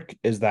tragic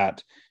is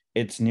that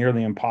it's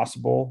nearly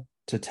impossible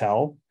to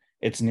tell.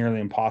 It's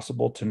nearly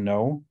impossible to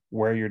know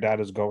where your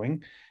data is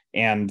going.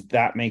 And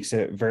that makes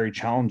it very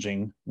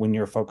challenging when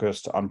you're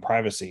focused on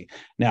privacy.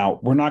 Now,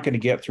 we're not going to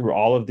get through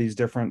all of these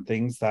different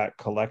things that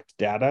collect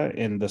data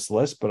in this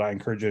list, but I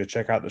encourage you to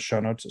check out the show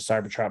notes at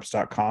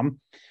cybertraps.com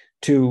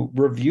to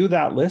review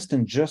that list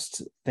and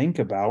just think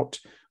about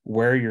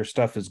where your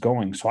stuff is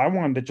going. So I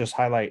wanted to just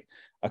highlight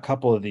a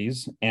couple of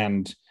these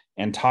and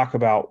talk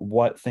about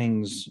what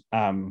things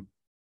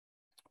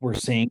we're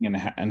seeing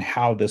and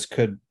how this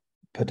could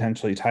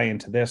potentially tie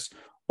into this,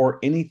 or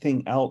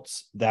anything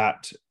else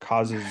that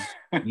causes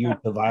you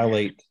to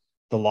violate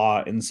the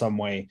law in some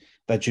way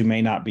that you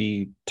may not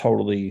be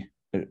totally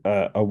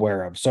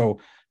aware of. So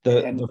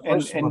the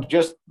first one,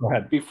 just go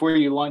ahead. Before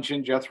you launch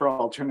in, Jethro,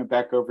 I'll turn it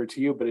back over to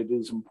you, but it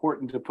is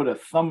important to put a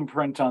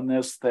thumbprint on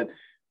this that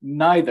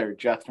neither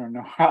Jethro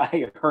nor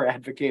I are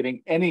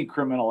advocating any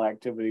criminal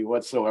activity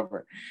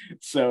whatsoever.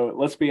 So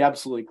let's be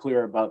absolutely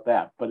clear about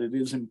that. But it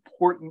is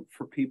important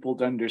for people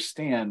to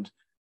understand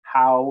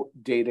how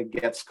data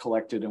gets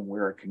collected and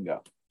where it can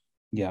go.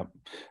 Yeah.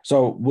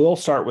 So we'll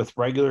start with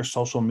regular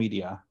social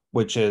media,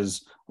 which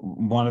is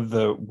one of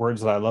the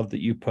words that I love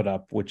that you put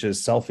up, which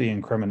is selfie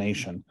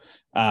incrimination,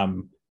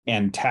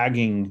 and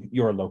tagging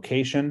your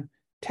location,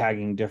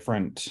 tagging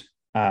different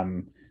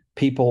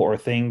people or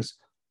things,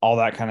 all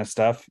that kind of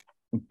stuff.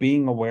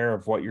 Being aware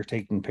of what you're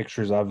taking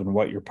pictures of and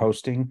what you're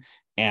posting,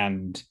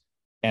 and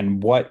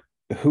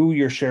who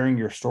you're sharing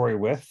your story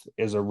with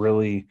is a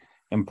really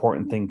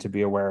important thing to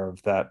be aware of,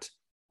 that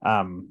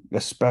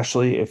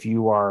especially if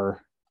you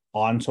are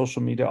on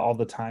social media all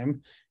the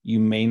time, you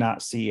may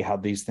not see how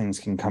these things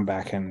can come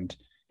back and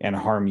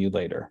harm you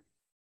later.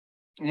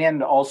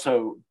 And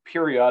also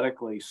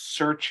periodically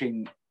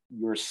searching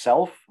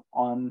yourself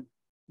on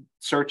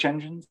search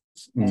engines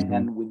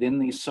and within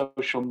these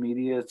social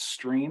media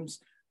streams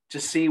to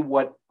see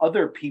what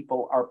other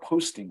people are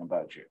posting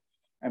about you.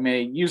 I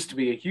mean, it used to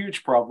be a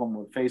huge problem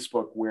with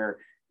Facebook where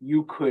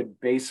you could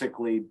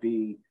basically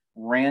be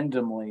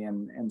randomly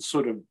and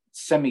sort of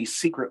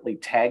semi-secretly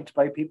tagged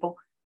by people,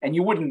 and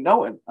you wouldn't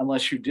know it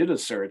unless you did a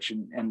search,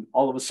 and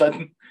all of a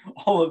sudden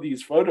all of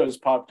these photos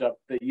popped up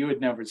that you had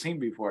never seen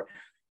before.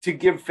 To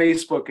give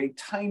Facebook a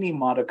tiny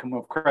modicum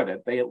of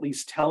credit, they at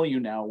least tell you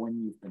now when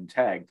you've been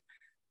tagged.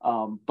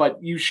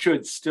 But you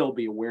should still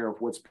be aware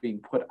of what's being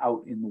put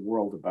out in the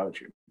world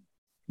about you.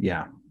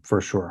 Yeah,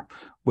 for sure.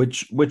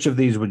 Which of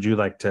these would you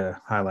like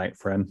to highlight,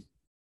 Fred?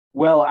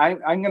 Well,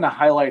 I'm going to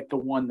highlight the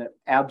one that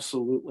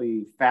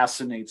absolutely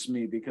fascinates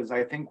me, because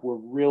I think we're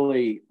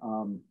really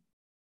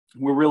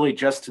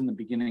just in the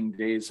beginning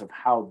days of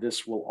how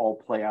this will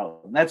all play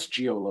out, and that's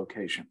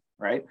geolocation,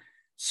 right?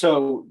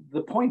 So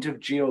the point of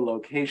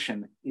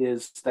geolocation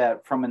is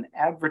that from an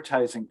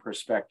advertising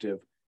perspective,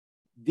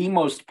 the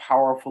most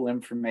powerful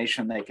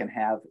information they can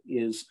have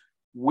is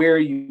where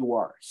you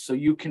are. So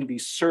you can be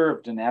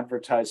served an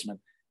advertisement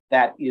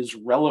that is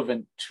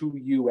relevant to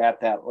you at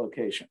that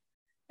location.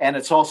 And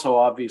it's also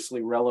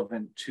obviously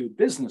relevant to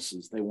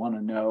businesses. They want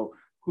to know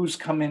who's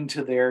come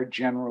into their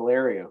general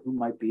area, who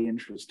might be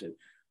interested.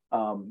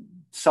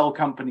 Cell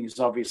companies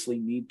obviously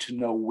need to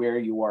know where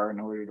you are in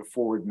order to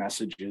forward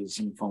messages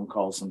and phone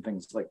calls and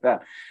things like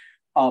that.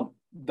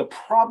 The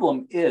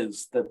problem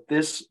is that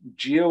this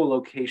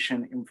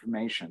geolocation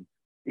information,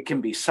 it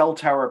can be cell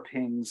tower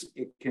pings,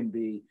 it can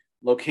be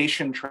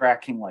location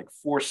tracking like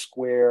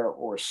Foursquare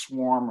or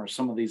Swarm or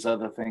some of these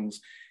other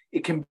things.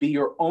 It can be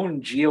your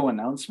own geo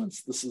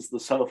announcements. This is the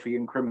selfie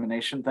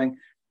incrimination thing.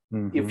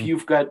 Mm-hmm. If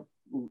you've got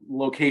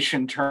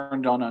location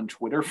turned on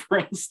Twitter, for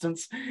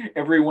instance,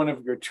 every one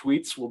of your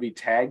tweets will be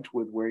tagged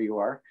with where you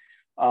are.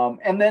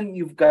 And then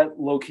you've got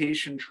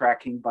location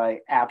tracking by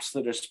apps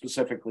that are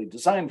specifically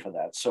designed for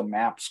that. So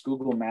Maps,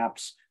 Google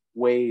Maps,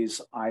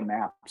 Waze,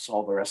 iMaps,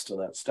 all the rest of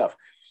that stuff.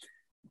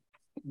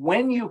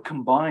 When you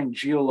combine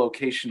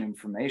geolocation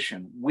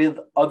information with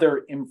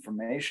other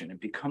information,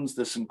 it becomes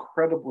this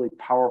incredibly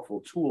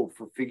powerful tool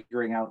for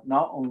figuring out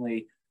not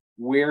only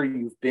where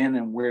you've been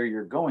and where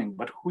you're going,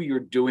 but who you're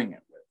doing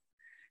it with.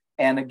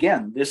 And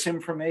again, this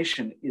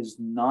information is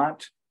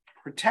not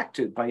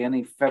protected by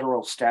any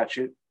federal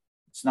statute.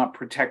 It's not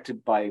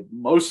protected by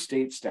most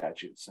state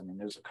statutes. I mean,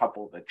 there's a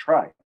couple that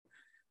try.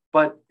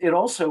 But it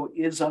also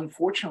is,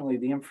 unfortunately,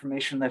 the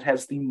information that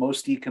has the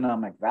most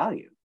economic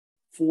value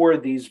for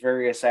these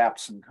various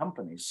apps and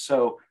companies.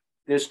 So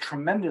there's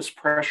tremendous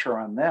pressure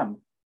on them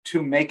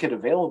to make it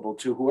available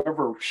to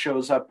whoever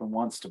shows up and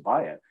wants to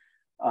buy it.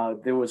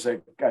 There was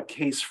a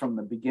case from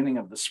the beginning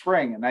of the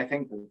spring, and I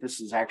think that this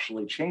has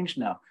actually changed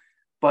now.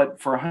 But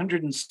for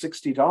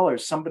 $160,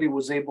 somebody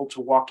was able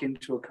to walk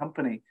into a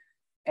company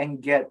and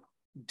get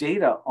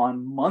data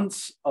on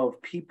months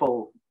of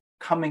people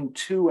coming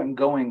to and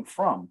going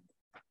from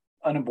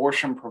an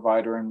abortion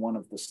provider in one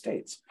of the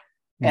states.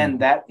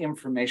 And that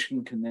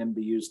information can then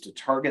be used to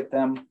target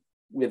them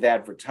with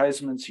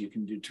advertisements. You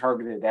can do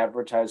targeted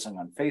advertising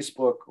on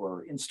Facebook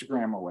or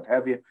Instagram or what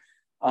have you.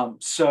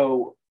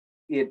 So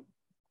it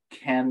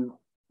can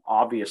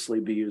obviously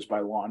be used by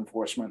law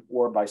enforcement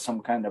or by some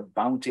kind of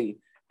bounty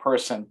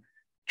person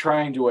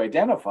trying to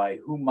identify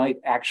who might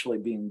actually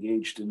be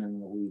engaged in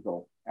an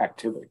illegal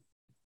activity.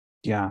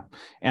 Yeah.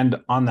 And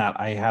on that,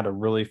 I had a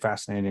really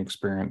fascinating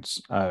experience.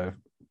 I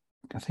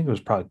think it was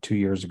probably 2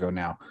 years ago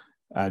now.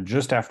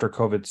 Just after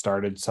COVID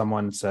started,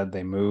 someone said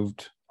they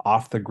moved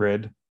off the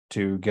grid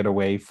to get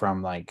away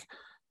from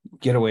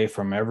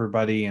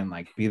everybody and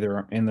like be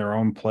there in their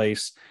own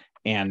place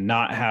and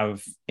not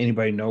have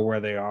anybody know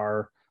where they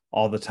are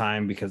all the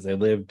time, because they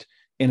lived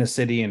in a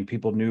city and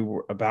people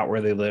knew about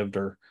where they lived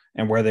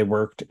and where they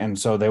worked. And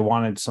so they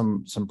wanted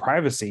some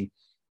privacy,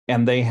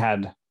 and they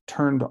had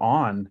turned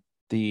on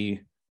the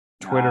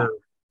Twitter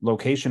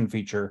location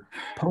feature,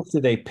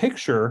 posted a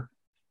picture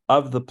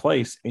of the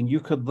place, and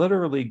you could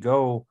literally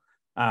go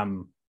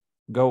to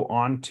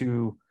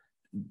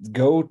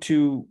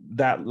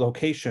that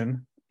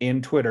location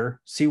in Twitter,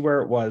 see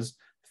where it was,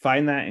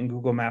 find that in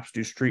Google Maps,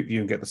 do Street View,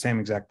 and get the same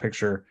exact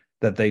picture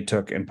that they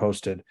took and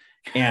posted.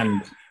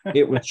 And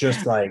it was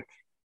just like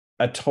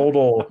it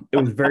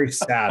was very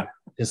sad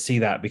to see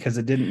that, because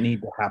it didn't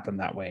need to happen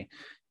that way.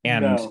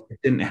 And it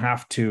didn't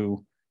have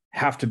to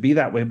be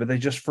that way, but they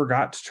just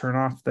forgot to turn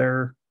off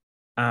their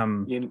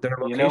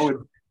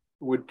location.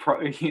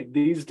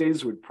 These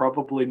days would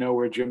probably know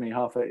where Jimmy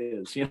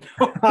Hoffa is, you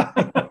know.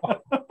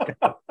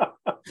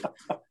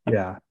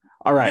 Yeah.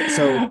 All right.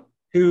 So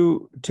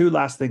two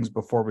last things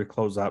before we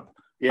close up.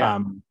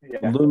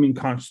 Looming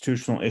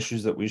constitutional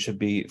issues that we should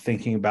be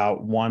thinking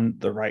about: one,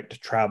 the right to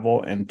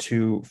travel, and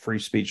two, free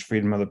speech,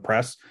 freedom of the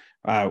press.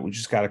 We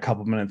just got a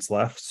couple minutes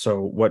left. So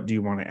what do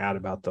you want to add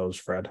about those,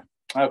 Fred?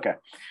 Okay.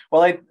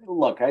 Well,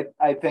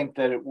 I think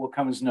that it will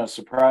come as no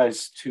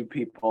surprise to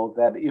people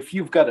that if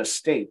you've got a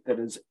state that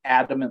is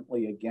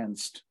adamantly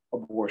against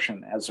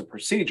abortion as a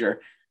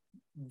procedure,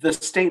 the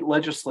state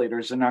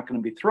legislators are not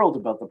going to be thrilled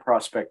about the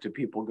prospect of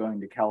people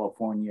going to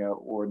California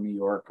or New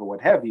York or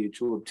what have you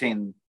to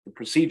obtain the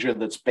procedure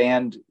that's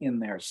banned in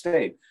their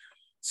state.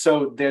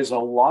 So there's a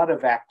lot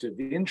of active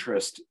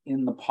interest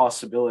in the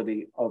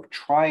possibility of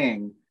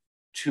trying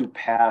to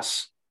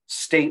pass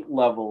state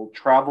level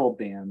travel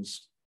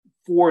bans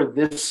for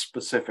this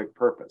specific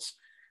purpose.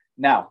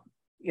 Now,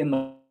 in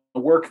the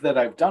work that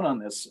I've done on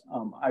this,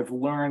 I've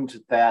learned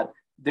that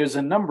there's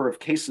a number of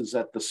cases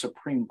at the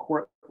Supreme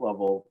Court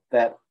level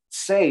that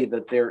say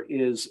that there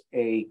is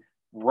a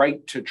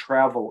right to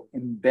travel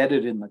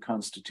embedded in the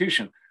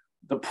Constitution.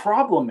 The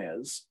problem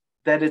is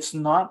that it's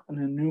not an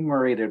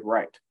enumerated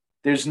right.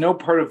 There's no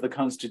part of the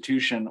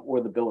Constitution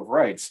or the Bill of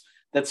Rights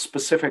that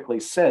specifically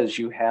says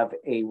you have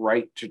a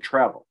right to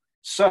travel.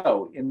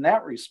 So in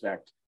that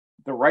respect,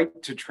 the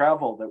right to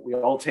travel that we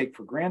all take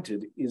for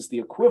granted is the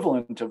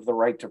equivalent of the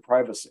right to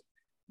privacy.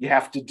 You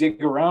have to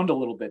dig around a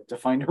little bit to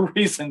find a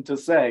reason to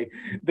say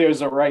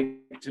there's a right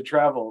to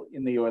travel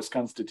in the US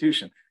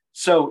Constitution.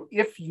 So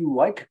if you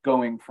like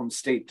going from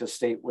state to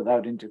state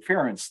without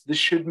interference, this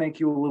should make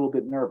you a little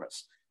bit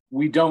nervous.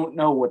 We don't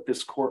know what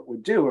this court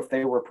would do if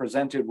they were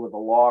presented with a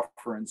law,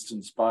 for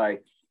instance, by,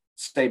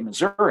 say,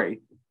 Missouri,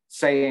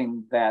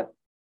 saying that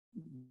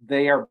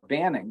they are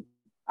banning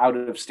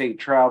out-of-state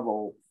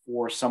travel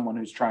for someone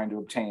who's trying to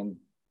obtain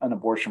an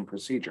abortion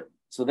procedure.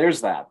 So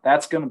there's that.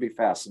 That's going to be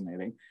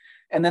fascinating.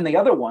 And then the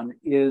other one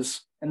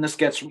is, and this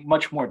gets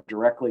much more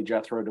directly,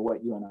 Jethro, to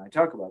what you and I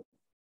talk about,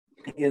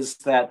 is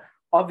that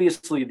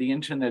obviously the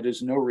internet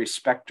is no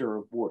respecter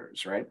of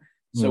borders, right?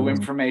 So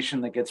information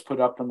that gets put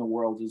up in the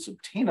world is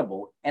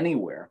obtainable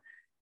anywhere.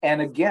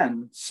 And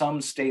again,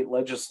 some state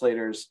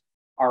legislators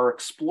are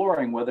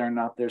exploring whether or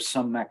not there's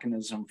some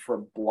mechanism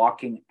for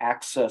blocking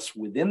access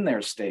within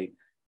their state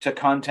to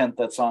content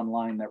that's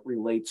online that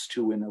relates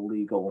to an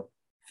illegal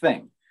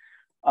thing.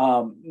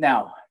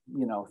 Now,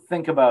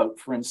 think about,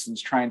 for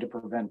instance, trying to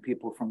prevent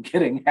people from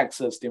getting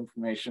access to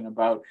information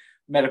about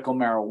medical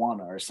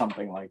marijuana or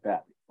something like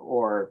that,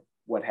 or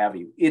what have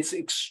you. It's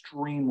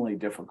extremely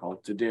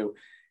difficult to do.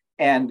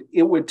 And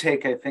it would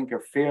take, I think, a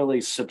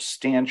fairly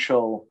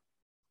substantial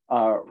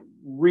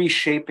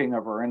reshaping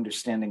of our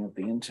understanding of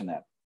the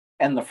internet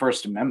and the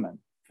First Amendment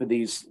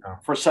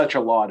for such a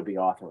law to be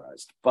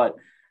authorized. But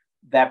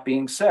that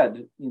being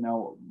said,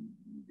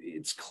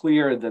 it's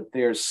clear that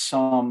there's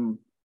some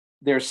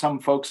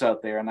folks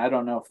out there, and I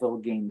don't know if they'll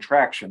gain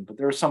traction, but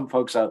there are some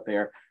folks out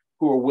there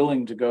who are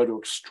willing to go to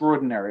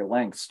extraordinary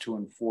lengths to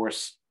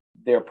enforce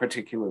their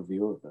particular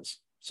view of this.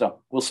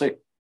 So we'll see.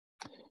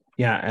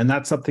 Yeah, and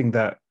that's something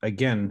that,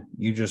 again,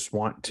 you just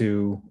want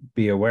to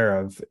be aware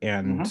of.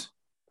 And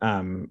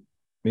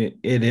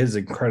it is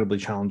incredibly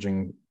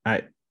challenging.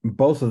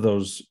 Both of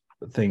those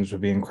things would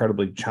be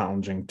incredibly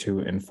challenging to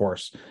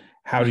enforce.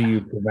 How do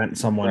you prevent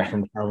someone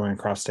from traveling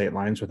across state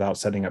lines without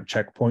setting up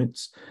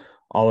checkpoints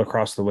all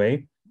across the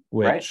way,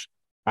 which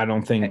I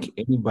don't think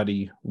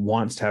anybody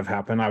wants to have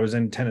happen. I was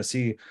in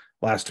Tennessee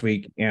last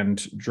week and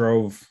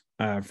drove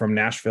from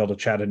Nashville to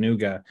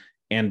Chattanooga.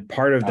 And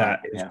part of that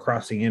is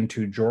crossing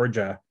into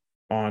Georgia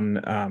on,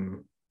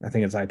 I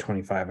think it's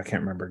I-25. I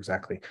can't remember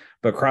exactly,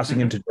 but crossing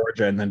into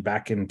Georgia and then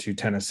back into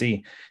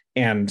Tennessee.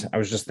 And I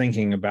was just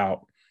thinking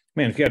about,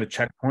 man, if you had a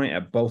checkpoint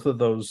at both of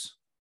those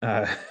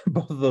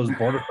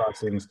border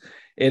crossings,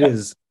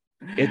 it's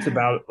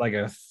about like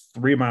a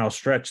 3-mile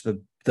stretch.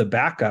 The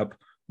backup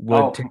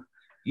would,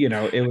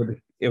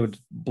 it would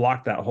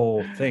block that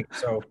whole thing.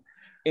 So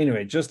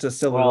anyway, just a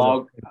silly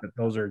little thing, but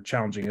those are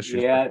challenging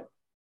issues. Yeah.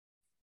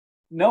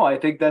 No, I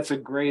think that's a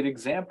great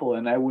example.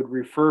 And I would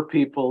refer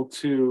people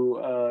to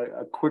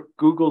a quick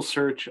Google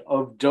search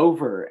of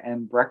Dover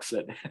and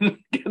Brexit and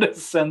get a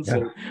sense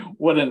of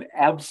what an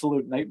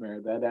absolute nightmare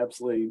that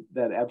absolutely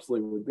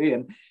would be.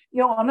 And,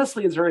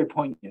 honestly, it's very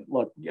poignant.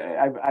 Look,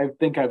 I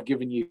think I've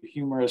given you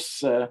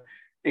humorous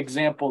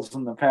examples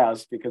in the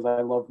past because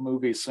I love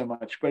movies so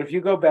much. But if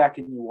you go back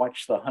and you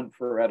watch The Hunt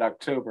for Red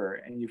October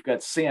and you've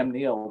got Sam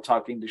Neill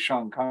talking to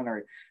Sean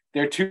Connery,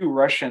 they're two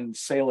Russian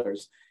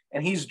sailors.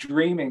 And he's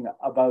dreaming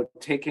about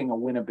taking a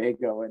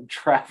Winnebago and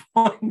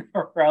traveling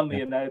around the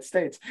United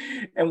States.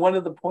 And one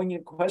of the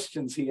poignant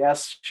questions he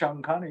asks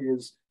Sean Connery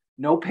is,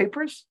 no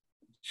papers?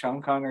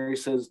 Sean Connery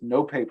says,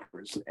 no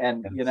papers.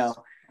 And,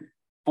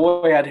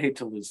 boy, I'd hate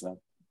to lose that.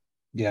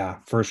 Yeah,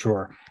 for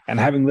sure. And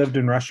having lived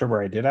in Russia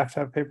where I did have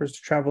to have papers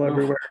to travel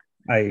everywhere,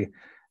 I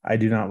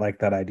do not like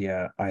that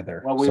idea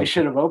either. Well, we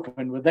should have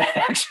opened with that,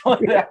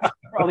 actually. That's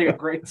probably a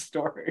great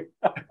story.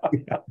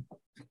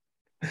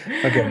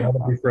 Okay,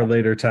 that'll be for a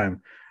later time.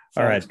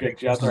 All right. Good,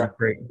 Jethro.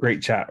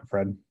 Great chat,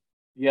 Fred.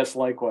 Yes,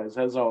 likewise,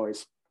 as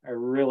always. I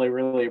really,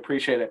 really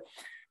appreciate it.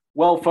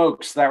 Well,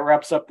 folks, that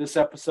wraps up this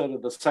episode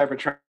of the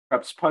Cybertraps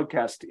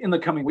podcast. In the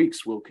coming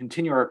weeks, we'll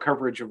continue our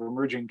coverage of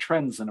emerging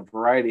trends in a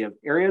variety of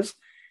areas,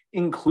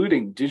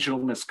 including digital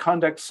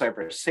misconduct,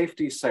 cyber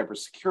safety,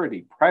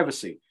 cybersecurity,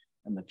 privacy,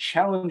 and the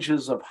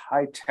challenges of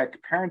high-tech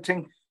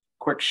parenting.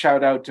 Quick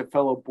shout out to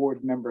fellow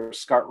board member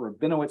Scott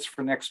Rabinowitz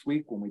for next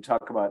week when we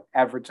talk about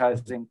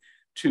advertising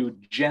to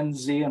Gen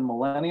Z and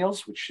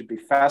millennials, which should be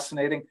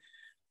fascinating.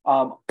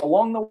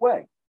 Along the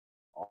way,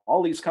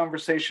 all these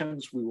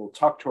conversations, we will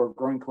talk to our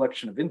growing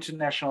collection of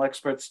international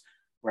experts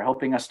for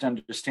helping us to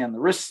understand the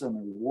risks and the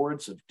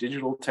rewards of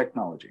digital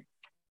technology.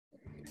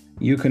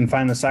 You can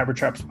find the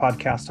Cybertraps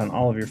podcast on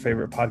all of your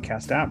favorite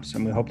podcast apps,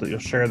 and we hope that you'll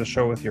share the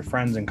show with your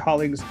friends and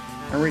colleagues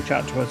and reach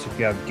out to us if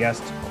you have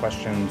guest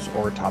questions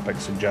or topic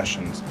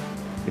suggestions.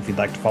 If you'd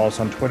like to follow us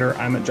on Twitter,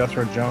 I'm at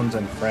Jethro Jones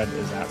and Fred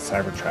is at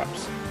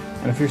Cybertraps.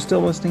 And if you're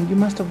still listening, you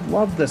must have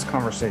loved this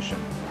conversation.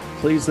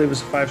 Please leave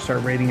us a 5-star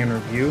rating and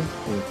review.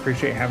 We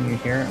appreciate having you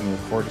here, and we look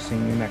forward to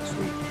seeing you next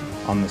week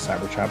on the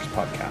Cybertraps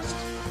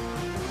podcast.